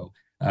tobacco.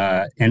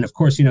 And of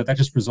course, that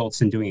just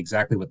results in doing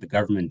exactly what the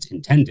government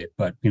intended.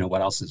 But,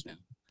 what else is new?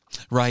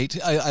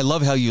 Right. I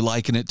love how you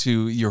liken it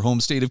to your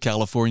home state of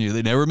California.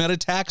 They never met a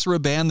tax or a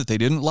ban that they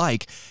didn't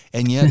like.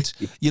 And yet,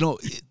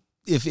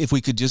 if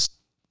we could just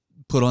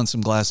put on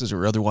some glasses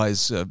or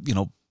otherwise,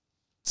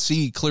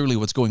 see clearly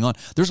what's going on,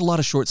 there's a lot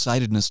of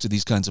short-sightedness to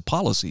these kinds of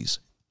policies.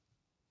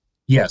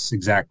 Yes,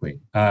 exactly.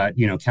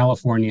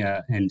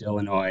 California and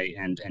Illinois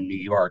and New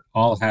York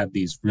all have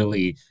these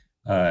really,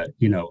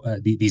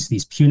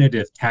 these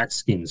punitive tax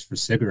schemes for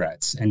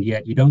cigarettes, and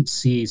yet you don't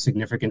see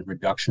significant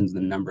reductions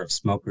in the number of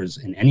smokers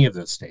in any of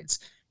those states.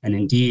 And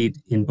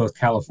indeed, in both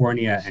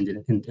California and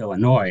in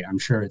Illinois, I'm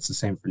sure it's the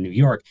same for New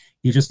York,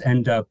 you just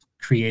end up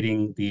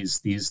creating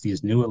these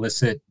new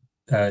illicit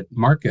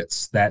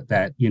markets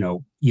that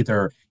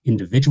either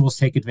individuals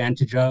take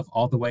advantage of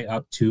all the way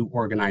up to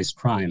organized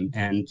crime.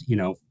 And,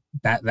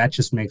 that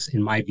just makes,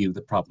 in my view,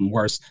 the problem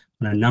worse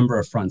on a number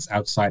of fronts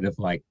outside of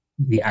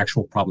the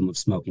actual problem of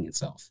smoking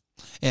itself.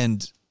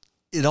 And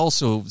it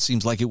also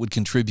seems like it would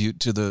contribute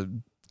to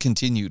the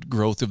continued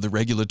growth of the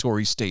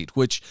regulatory state,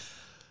 which,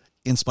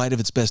 in spite of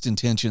its best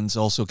intentions,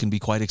 also can be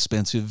quite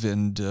expensive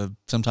and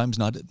sometimes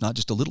not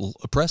just a little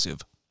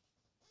oppressive.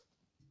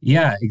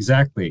 Yeah,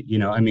 exactly.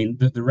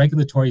 The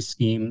regulatory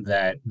scheme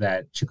that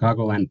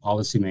Chicagoland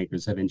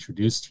policymakers have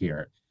introduced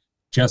here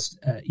just,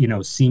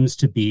 seems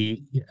to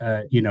be,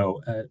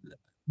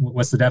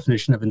 what's the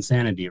definition of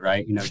insanity,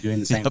 right?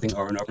 Doing the same thing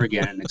over and over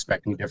again and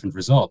expecting a different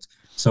result.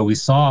 So we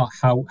saw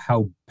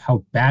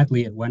how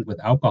badly it went with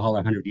alcohol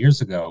 100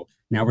 years ago.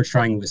 Now we're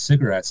trying with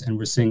cigarettes, and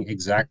we're seeing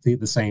exactly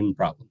the same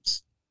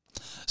problems.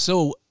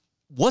 So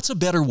what's a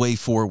better way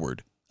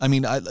forward? I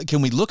mean,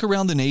 can we look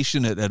around the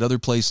nation at other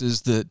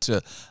places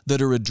that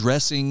are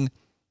addressing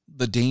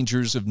the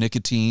dangers of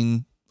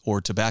nicotine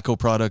or tobacco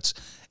products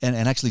and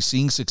actually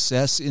seeing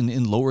success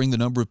in lowering the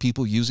number of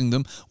people using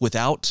them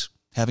without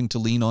having to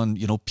lean on,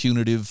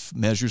 punitive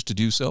measures to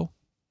do so?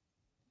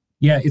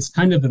 Yeah, it's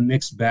kind of a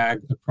mixed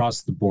bag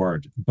across the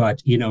board.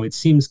 But, it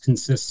seems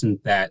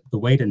consistent that the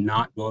way to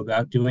not go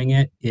about doing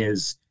it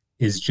is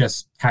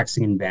just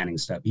taxing and banning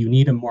stuff. You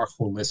need a more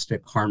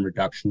holistic harm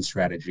reduction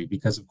strategy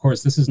because, of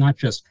course, this is not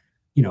just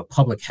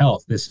public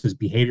health. This is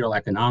behavioral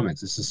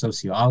economics. This is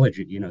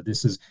sociology.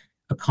 This is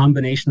a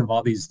combination of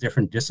all these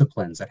different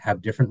disciplines that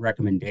have different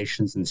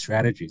recommendations and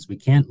strategies. We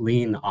can't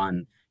lean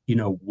on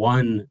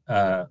one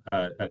a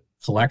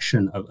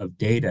collection of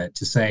data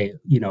to say,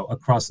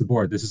 across the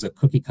board, this is a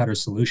cookie cutter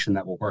solution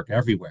that will work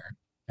everywhere.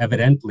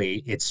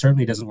 Evidently, it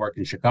certainly doesn't work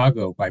in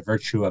Chicago by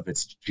virtue of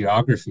its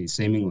geography,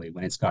 seemingly,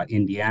 when it's got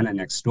Indiana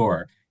next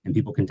door and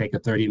people can take a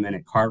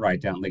 30-minute car ride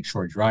down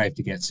Lakeshore Drive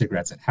to get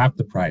cigarettes at half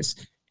the price.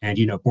 And,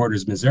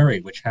 borders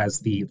Missouri, which has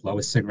the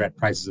lowest cigarette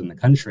prices in the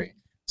country.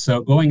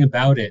 So going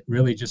about it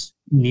really just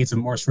needs a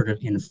more sort of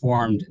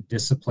informed,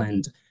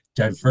 disciplined,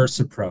 diverse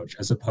approach,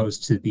 as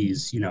opposed to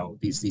these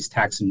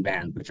tax and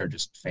ban, which are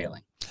just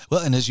failing.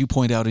 Well, and as you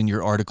point out in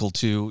your article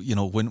too,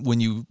 when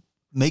you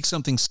make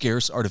something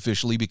scarce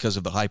artificially because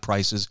of the high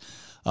prices,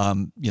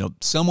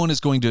 someone is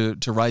going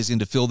to rise in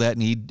to fill that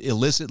need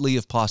illicitly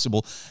if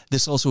possible.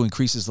 This also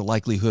increases the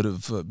likelihood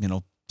of,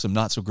 some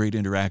not so great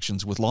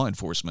interactions with law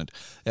enforcement,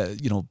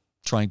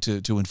 trying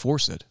to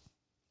enforce it.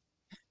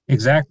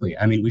 Exactly.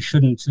 I mean, we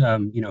shouldn't,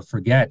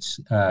 forget,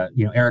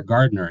 Eric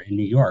Gardner in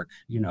New York,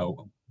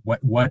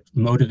 what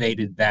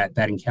motivated that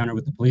encounter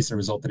with the police that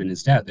resulted in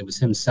his death. It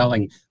was him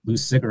selling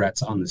loose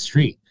cigarettes on the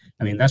street.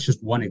 I mean, that's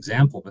just one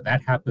example, but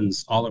that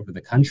happens all over the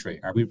country.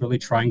 Are we really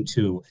trying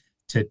to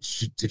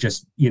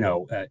just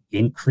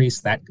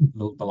increase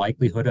the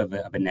likelihood of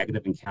a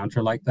negative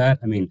encounter like that?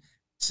 I mean,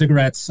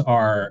 cigarettes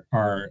are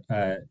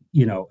a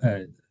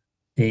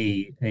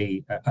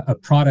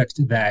product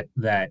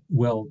that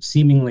will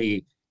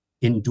seemingly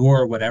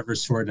endure whatever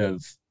sort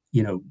of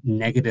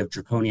negative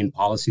draconian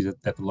policies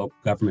that the local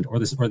government or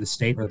the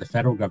state or the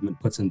federal government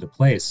puts into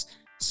place.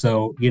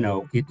 So,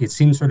 it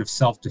seems sort of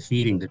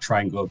self-defeating to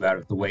try and go about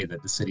it the way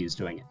that the city is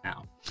doing it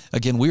now.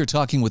 Again, we are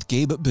talking with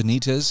Gabe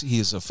Benitez. He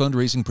is a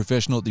fundraising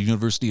professional at the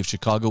University of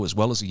Chicago, as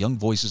well as a Young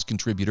Voices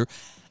contributor.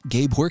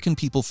 Gabe, where can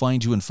people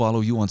find you and follow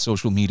you on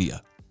social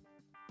media?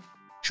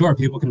 Sure.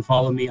 People can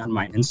follow me on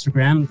my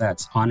Instagram.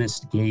 That's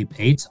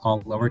HonestGabe8,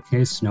 all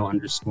lowercase, no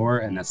underscore,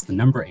 and that's the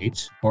number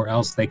 8. Or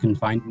else they can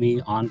find me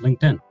on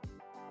LinkedIn.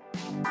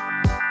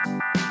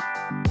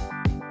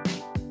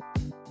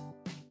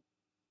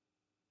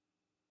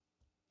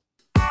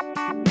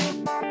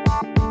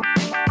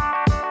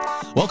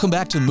 Welcome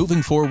back to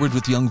Moving Forward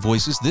with Young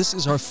Voices. This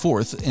is our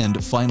fourth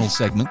and final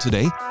segment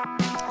today.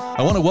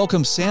 I want to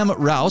welcome Sam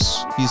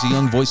Rouse. He's a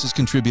Young Voices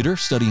contributor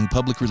studying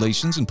public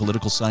relations and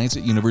political science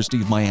at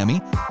University of Miami.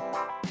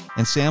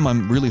 And Sam,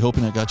 I'm really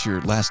hoping I got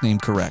your last name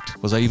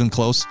correct. Was I even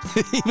close?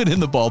 Even in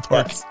the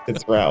ballpark? Yes,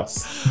 it's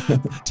Rouse.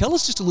 Tell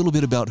us just a little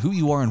bit about who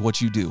you are and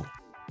what you do.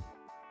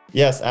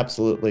 Yes,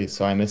 absolutely.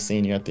 So I'm a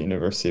senior at the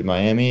University of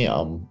Miami,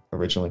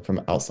 originally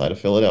from outside of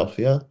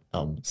Philadelphia,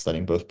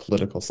 studying both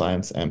political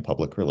science and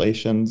public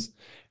relations,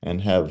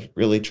 and have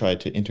really tried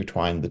to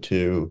intertwine the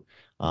two,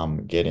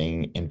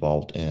 getting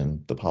involved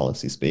in the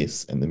policy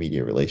space and the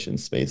media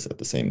relations space at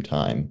the same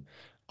time,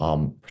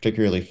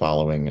 particularly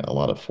following a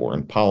lot of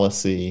foreign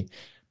policy,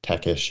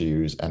 tech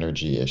issues,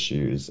 energy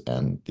issues,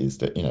 and these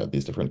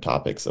different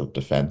topics of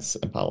defense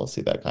and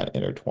policy that kind of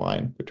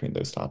intertwine between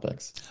those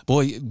topics.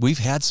 Boy, we've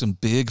had some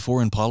big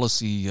foreign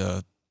policy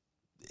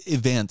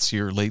events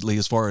here lately,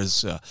 as far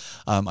as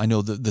I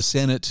know the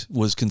Senate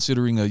was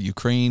considering a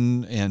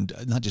Ukraine, and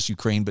not just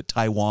Ukraine, but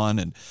Taiwan,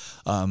 and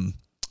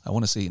I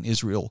want to say an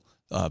Israel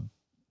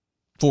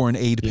foreign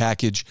aid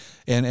package.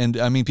 And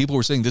I mean, people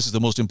were saying this is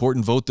the most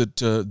important vote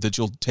that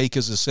you'll take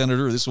as a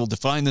senator. This will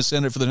define the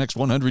Senate for the next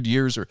 100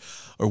 years or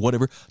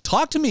whatever.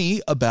 Talk to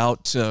me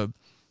about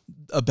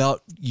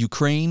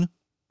Ukraine,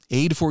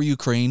 aid for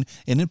Ukraine,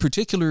 and in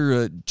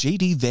particular,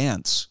 J.D.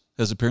 Vance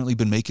has apparently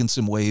been making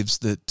some waves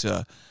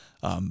that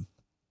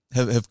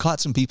have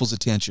caught some people's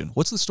attention.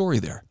 What's the story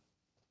there?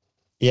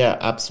 Yeah,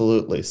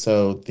 absolutely.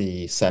 So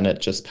the Senate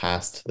just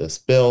passed this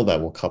bill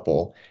that will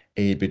couple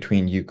aid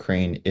between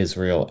Ukraine,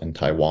 Israel, and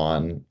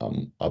Taiwan.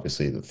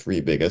 Obviously, the three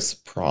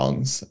biggest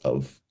prongs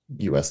of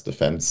U.S.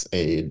 defense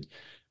aid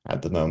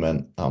at the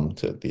moment,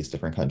 to these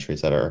different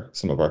countries that are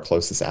some of our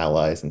closest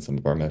allies and some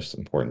of our most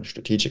important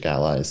strategic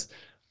allies.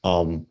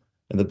 And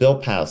the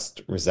bill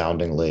passed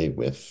resoundingly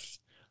with,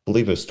 I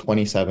believe it was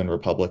 27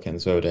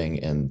 Republicans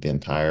voting and the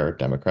entire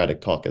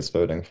Democratic caucus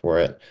voting for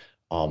it.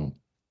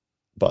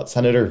 But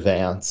Senator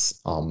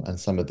Vance and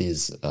some of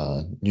these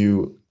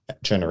new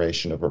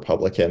generation of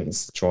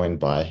Republicans, joined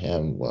by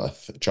him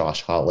with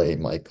Josh Hawley,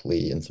 Mike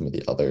Lee, and some of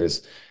the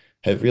others,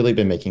 have really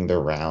been making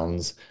their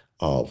rounds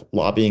of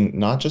lobbying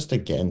not just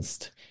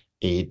against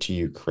aid to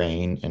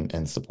Ukraine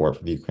and support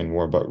for the Ukraine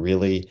war, but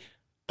really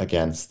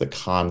against the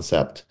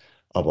concept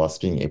of us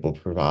being able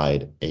to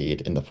provide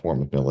aid in the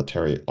form of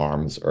military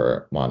arms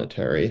or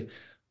monetary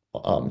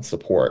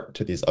support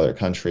to these other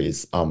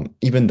countries,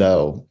 even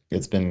though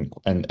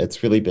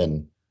it's really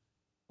been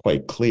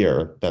quite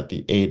clear that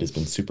the aid has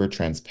been super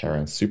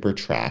transparent, super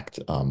tracked.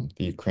 The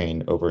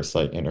Ukraine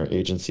Oversight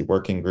Interagency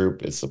Working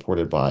Group is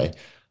supported by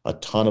a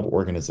ton of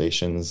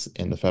organizations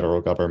in the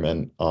federal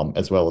government,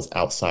 as well as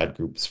outside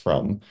groups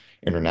from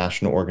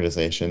international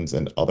organizations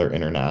and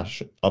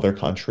other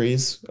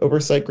countries'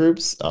 oversight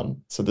groups.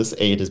 So this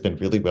aid has been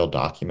really well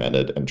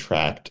documented and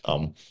tracked,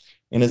 and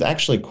is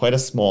actually quite a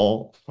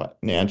small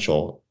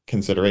financial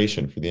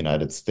consideration for the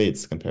United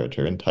States compared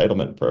to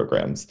entitlement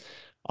programs.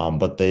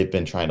 But they've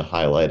been trying to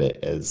highlight it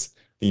as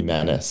the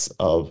menace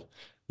of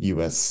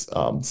U.S.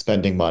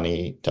 Spending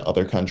money to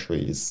other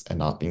countries and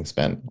not being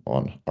spent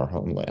on our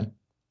homeland.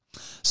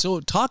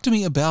 So talk to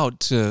me about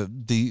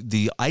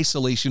the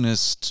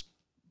isolationist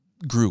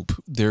group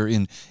there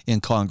in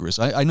Congress.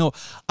 I know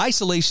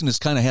isolationist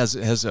kind of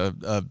has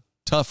a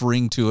tough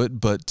ring to it,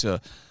 but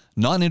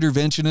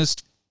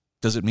non-interventionist,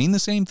 does it mean the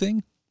same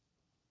thing?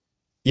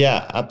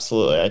 Yeah,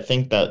 absolutely. I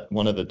think that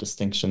one of the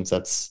distinctions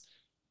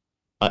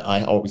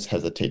I always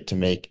hesitate to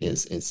make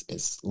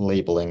is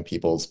labeling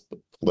people's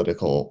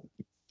political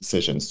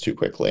decisions too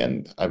quickly.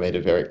 And I made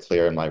it very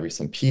clear in my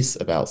recent piece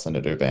about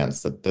Senator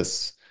Vance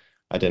that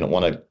I didn't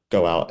want to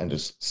go out and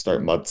just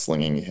start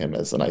mudslinging him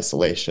as an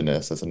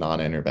isolationist, as a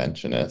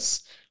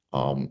non-interventionist,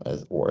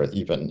 or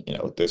even,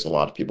 there's a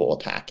lot of people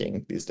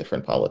attacking these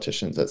different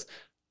politicians as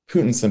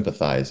Putin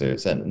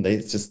sympathizers, and they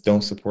just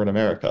don't support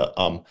America.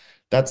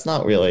 That's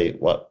not really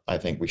what I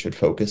think we should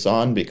focus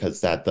on,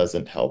 because that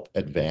doesn't help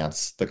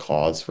advance the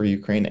cause for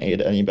Ukraine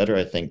aid any better.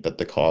 I think that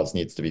the cause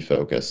needs to be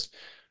focused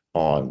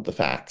on the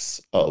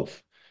facts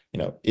of,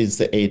 is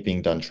the aid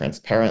being done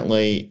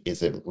transparently?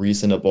 Is it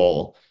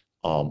reasonable?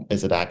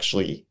 Is it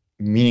actually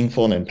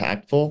meaningful and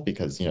impactful?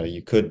 Because,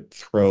 you could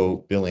throw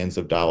billions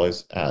of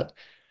dollars at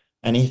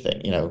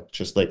anything,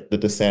 just like the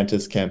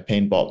DeSantis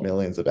campaign bought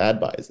millions of ad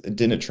buys. It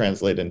didn't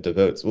translate into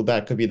votes. Well,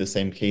 that could be the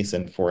same case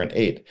in foreign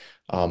aid.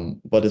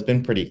 But it's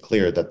been pretty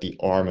clear that the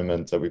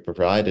armaments that we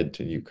provided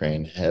to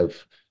Ukraine have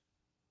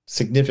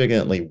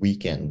significantly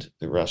weakened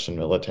the Russian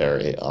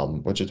military,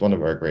 which is one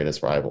of our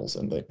greatest rivals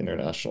in the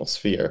international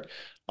sphere.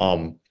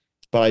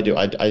 But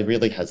I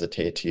really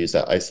hesitate to use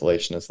that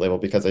isolationist label,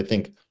 because I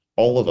think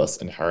all of us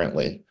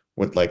inherently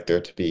would like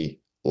there to be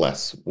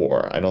less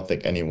war. I don't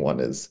think anyone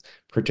is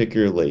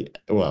particularly,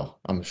 well,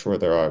 I'm sure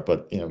there are,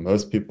 but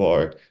most people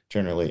are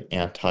generally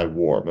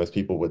anti-war. Most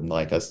people would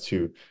like us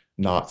to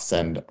not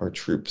send our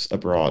troops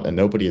abroad, and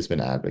nobody has been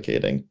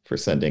advocating for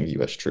sending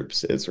U.S.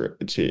 troops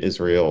to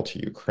Israel,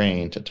 to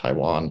Ukraine, to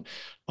Taiwan.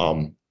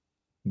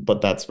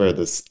 But that's where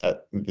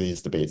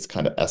these debates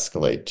kind of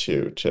escalate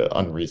to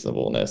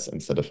unreasonableness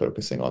instead of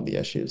focusing on the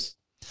issues.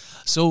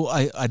 So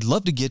I'd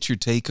love to get your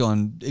take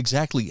on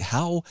exactly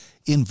how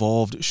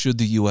involved should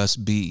the U.S.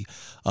 be.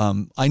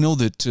 I know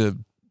that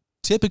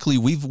typically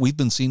we've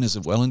been seen as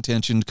a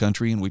well-intentioned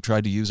country, and we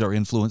tried to use our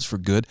influence for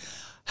good.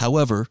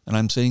 However, and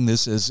I'm saying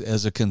this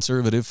as a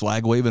conservative,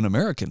 flag-waving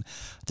American,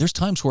 there's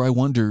times where I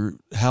wonder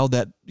how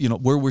that,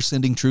 where we're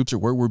sending troops or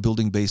where we're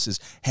building bases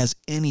has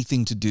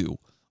anything to do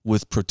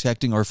with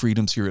protecting our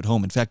freedoms here at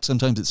home. In fact,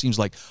 sometimes it seems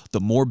like the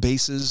more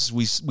bases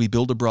we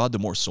build abroad, the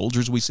more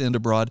soldiers we send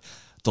abroad,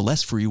 the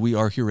less free we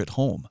are here at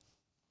home.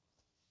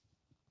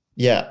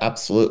 Yeah,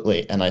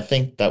 absolutely. And I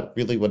think that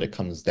really what it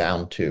comes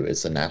down to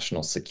is a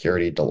national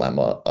security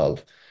dilemma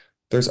of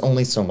there's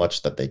only so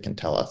much that they can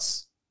tell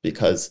us,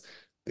 because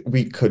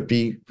we could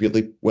be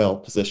really well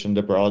positioned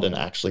abroad and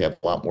actually have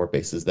a lot more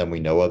bases than we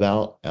know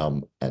about,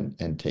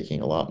 and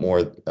taking a lot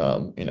more,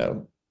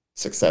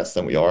 success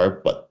than we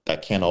are, but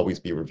that can't always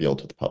be revealed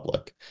to the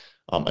public.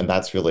 And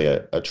that's really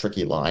a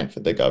tricky line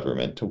for the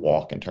government to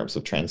walk in terms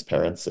of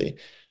transparency.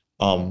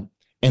 And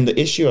the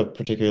issue of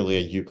particularly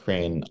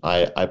Ukraine,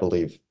 I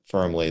believe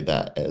firmly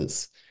that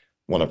is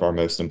one of our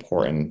most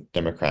important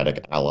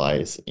democratic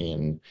allies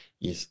in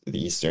the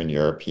Eastern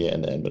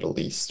European and Middle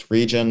East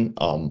region,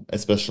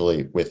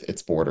 especially with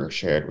its border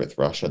shared with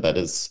Russia. That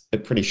is a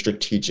pretty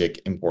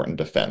strategic, important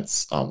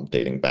defense,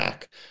 dating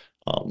back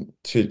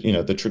to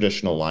the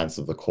traditional lines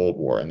of the Cold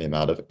War, and the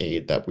amount of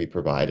aid that we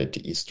provided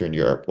to Eastern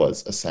Europe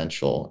was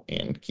essential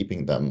in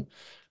keeping them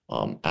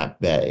at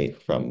bay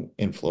from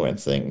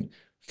influencing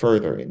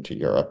further into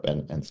Europe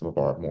and some of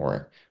our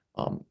more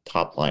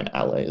top line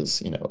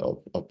allies,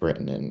 of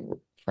Britain and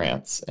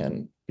France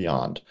and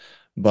beyond.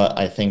 But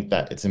I think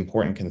that it's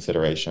important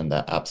consideration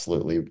that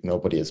absolutely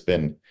nobody has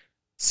been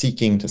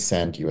seeking to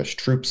send U.S.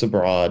 troops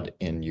abroad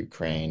in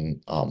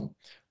Ukraine.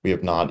 We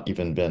have not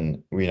even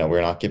been,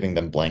 we're not giving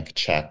them blank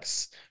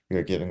checks. We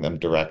are giving them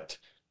direct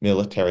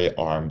military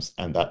arms.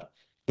 And that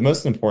the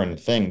most important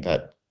thing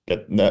that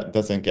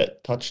doesn't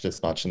get touched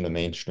as much in the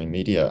mainstream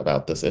media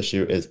about this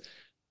issue is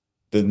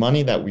the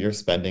money that we are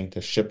spending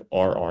to ship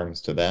our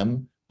arms to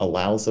them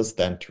allows us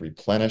then to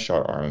replenish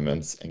our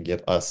armaments and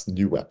give us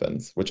new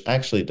weapons, which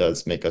actually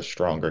does make us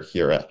stronger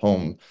here at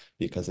home,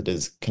 because it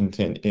is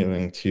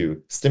continuing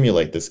to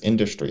stimulate this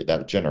industry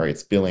that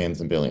generates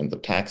billions and billions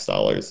of tax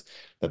dollars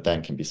that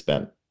then can be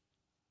spent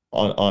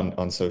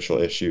on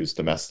social issues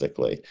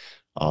domestically.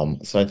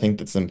 So I think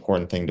that's an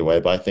important thing to weigh,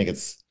 but I think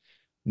it's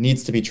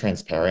needs to be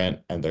transparent,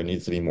 and there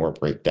needs to be more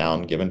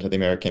breakdown given to the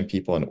American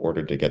people in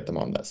order to get them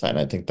on that side. And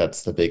I think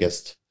that's the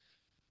biggest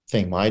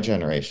thing my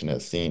generation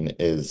has seen,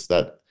 is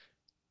that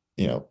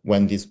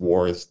when these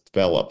wars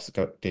developed,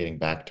 dating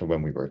back to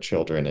when we were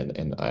children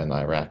in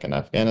Iraq and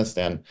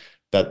Afghanistan,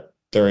 that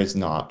there is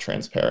not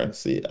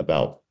transparency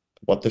about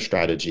what the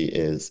strategy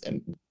is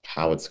and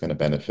how it's going to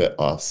benefit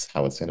us,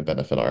 how it's going to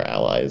benefit our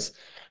allies.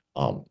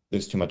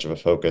 There's too much of a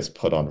focus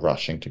put on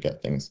rushing to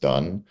get things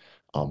done.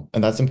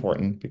 And that's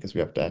important because we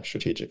have to act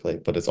strategically,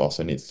 but it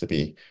also needs to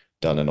be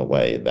done in a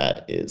way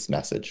that is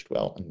messaged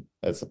well. And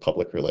as a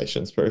public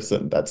relations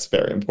person, that's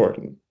very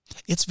important.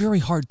 It's very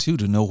hard, too,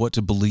 to know what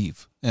to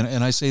believe.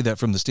 And I say that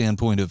from the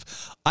standpoint of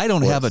I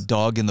don't have a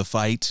dog in the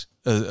fight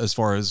as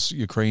far as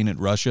Ukraine and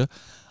Russia.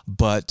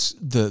 But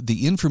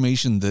the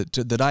information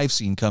that I've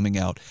seen coming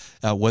out,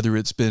 whether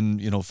it's been,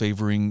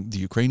 favoring the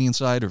Ukrainian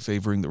side or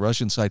favoring the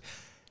Russian side,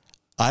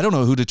 I don't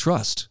know who to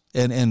trust.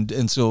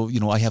 And so,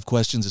 I have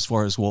questions as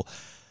far as, well,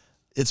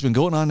 it's been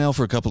going on now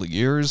for a couple of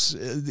years.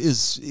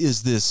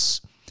 Is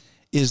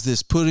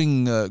this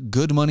putting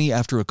good money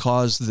after a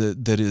cause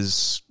that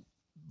is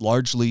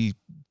largely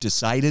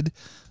decided?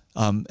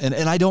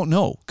 And I don't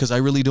know, because I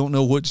really don't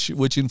know which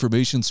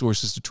information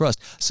sources to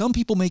trust. Some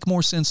people make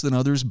more sense than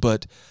others,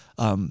 but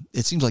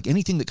it seems like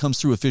anything that comes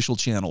through official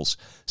channels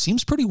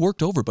seems pretty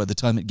worked over by the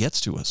time it gets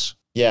to us.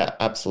 Yeah,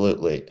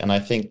 absolutely. And I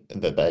think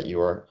that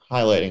you are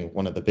highlighting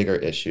one of the bigger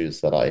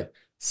issues that I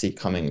see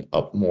coming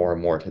up more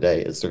and more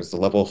today is there's a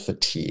level of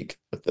fatigue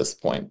at this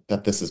point,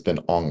 that this has been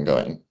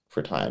ongoing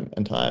for time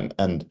and time.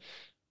 And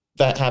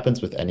that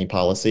happens with any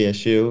policy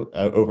issue.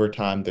 Over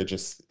time, there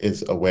just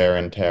is a wear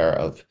and tear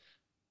of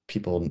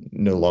people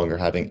no longer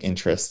having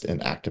interest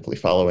in actively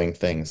following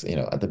things.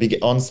 At the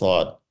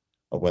onslaught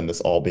of when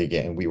this all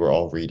began, we were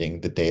all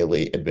reading the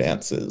daily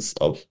advances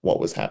of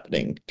what was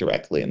happening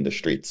directly in the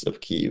streets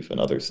of Kyiv and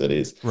other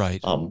cities. Right.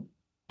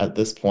 At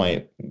this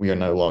point, we are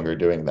no longer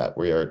doing that.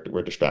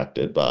 We're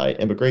distracted by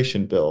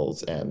immigration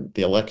bills and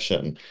the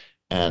election.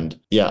 And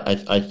yeah,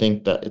 I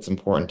think that it's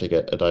important to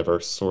get a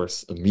diverse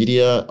source of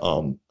media.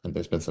 And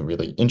there's been some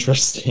really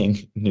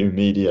interesting new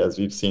media, as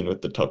we've seen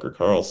with the Tucker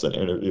Carlson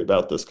interview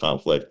about this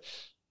conflict.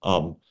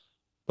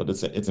 But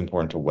it's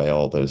important to weigh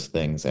all those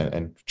things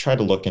and try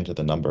to look into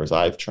the numbers.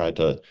 I've tried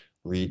to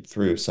read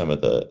through some of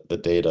the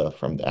data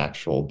from the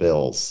actual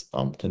bills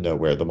to know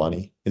where the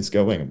money is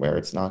going and where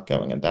it's not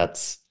going. And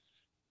that's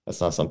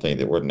not something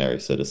the ordinary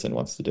citizen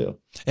wants to do.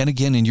 And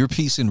again, in your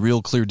piece in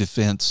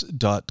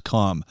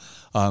realcleardefense.com,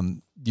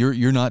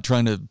 you're not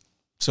trying to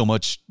so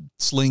much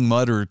sling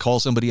mud or call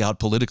somebody out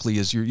politically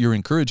as you're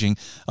encouraging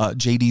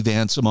J.D.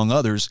 Vance, among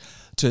others,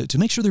 to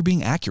make sure they're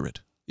being accurate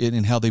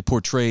in how they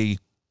portray,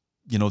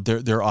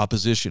 their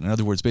opposition. In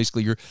other words,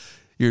 basically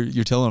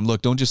you're telling them,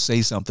 look, don't just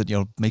say something,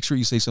 make sure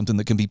you say something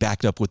that can be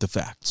backed up with the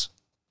facts.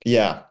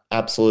 Yeah,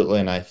 absolutely.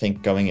 And I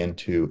think going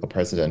into a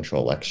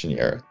presidential election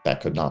year, that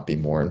could not be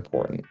more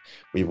important.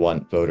 We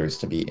want voters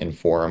to be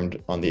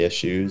informed on the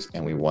issues,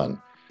 and we want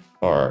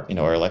our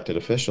elected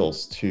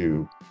officials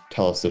to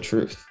tell us the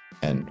truth.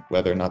 And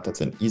whether or not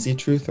that's an easy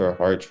truth or a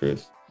hard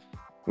truth,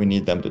 we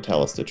need them to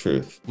tell us the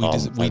truth.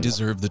 We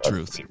deserve the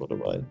truth. People to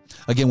write.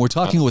 Again, we're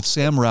talking with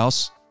Sam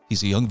Rouse.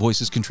 He's a Young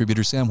Voices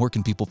contributor. Sam, where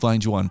can people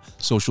find you on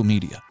social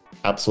media?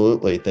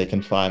 Absolutely. They can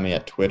find me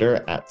at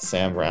Twitter at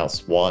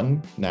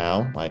SamRouse1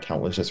 now. My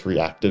account was just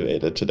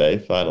reactivated today,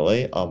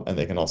 finally. And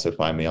they can also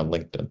find me on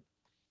LinkedIn.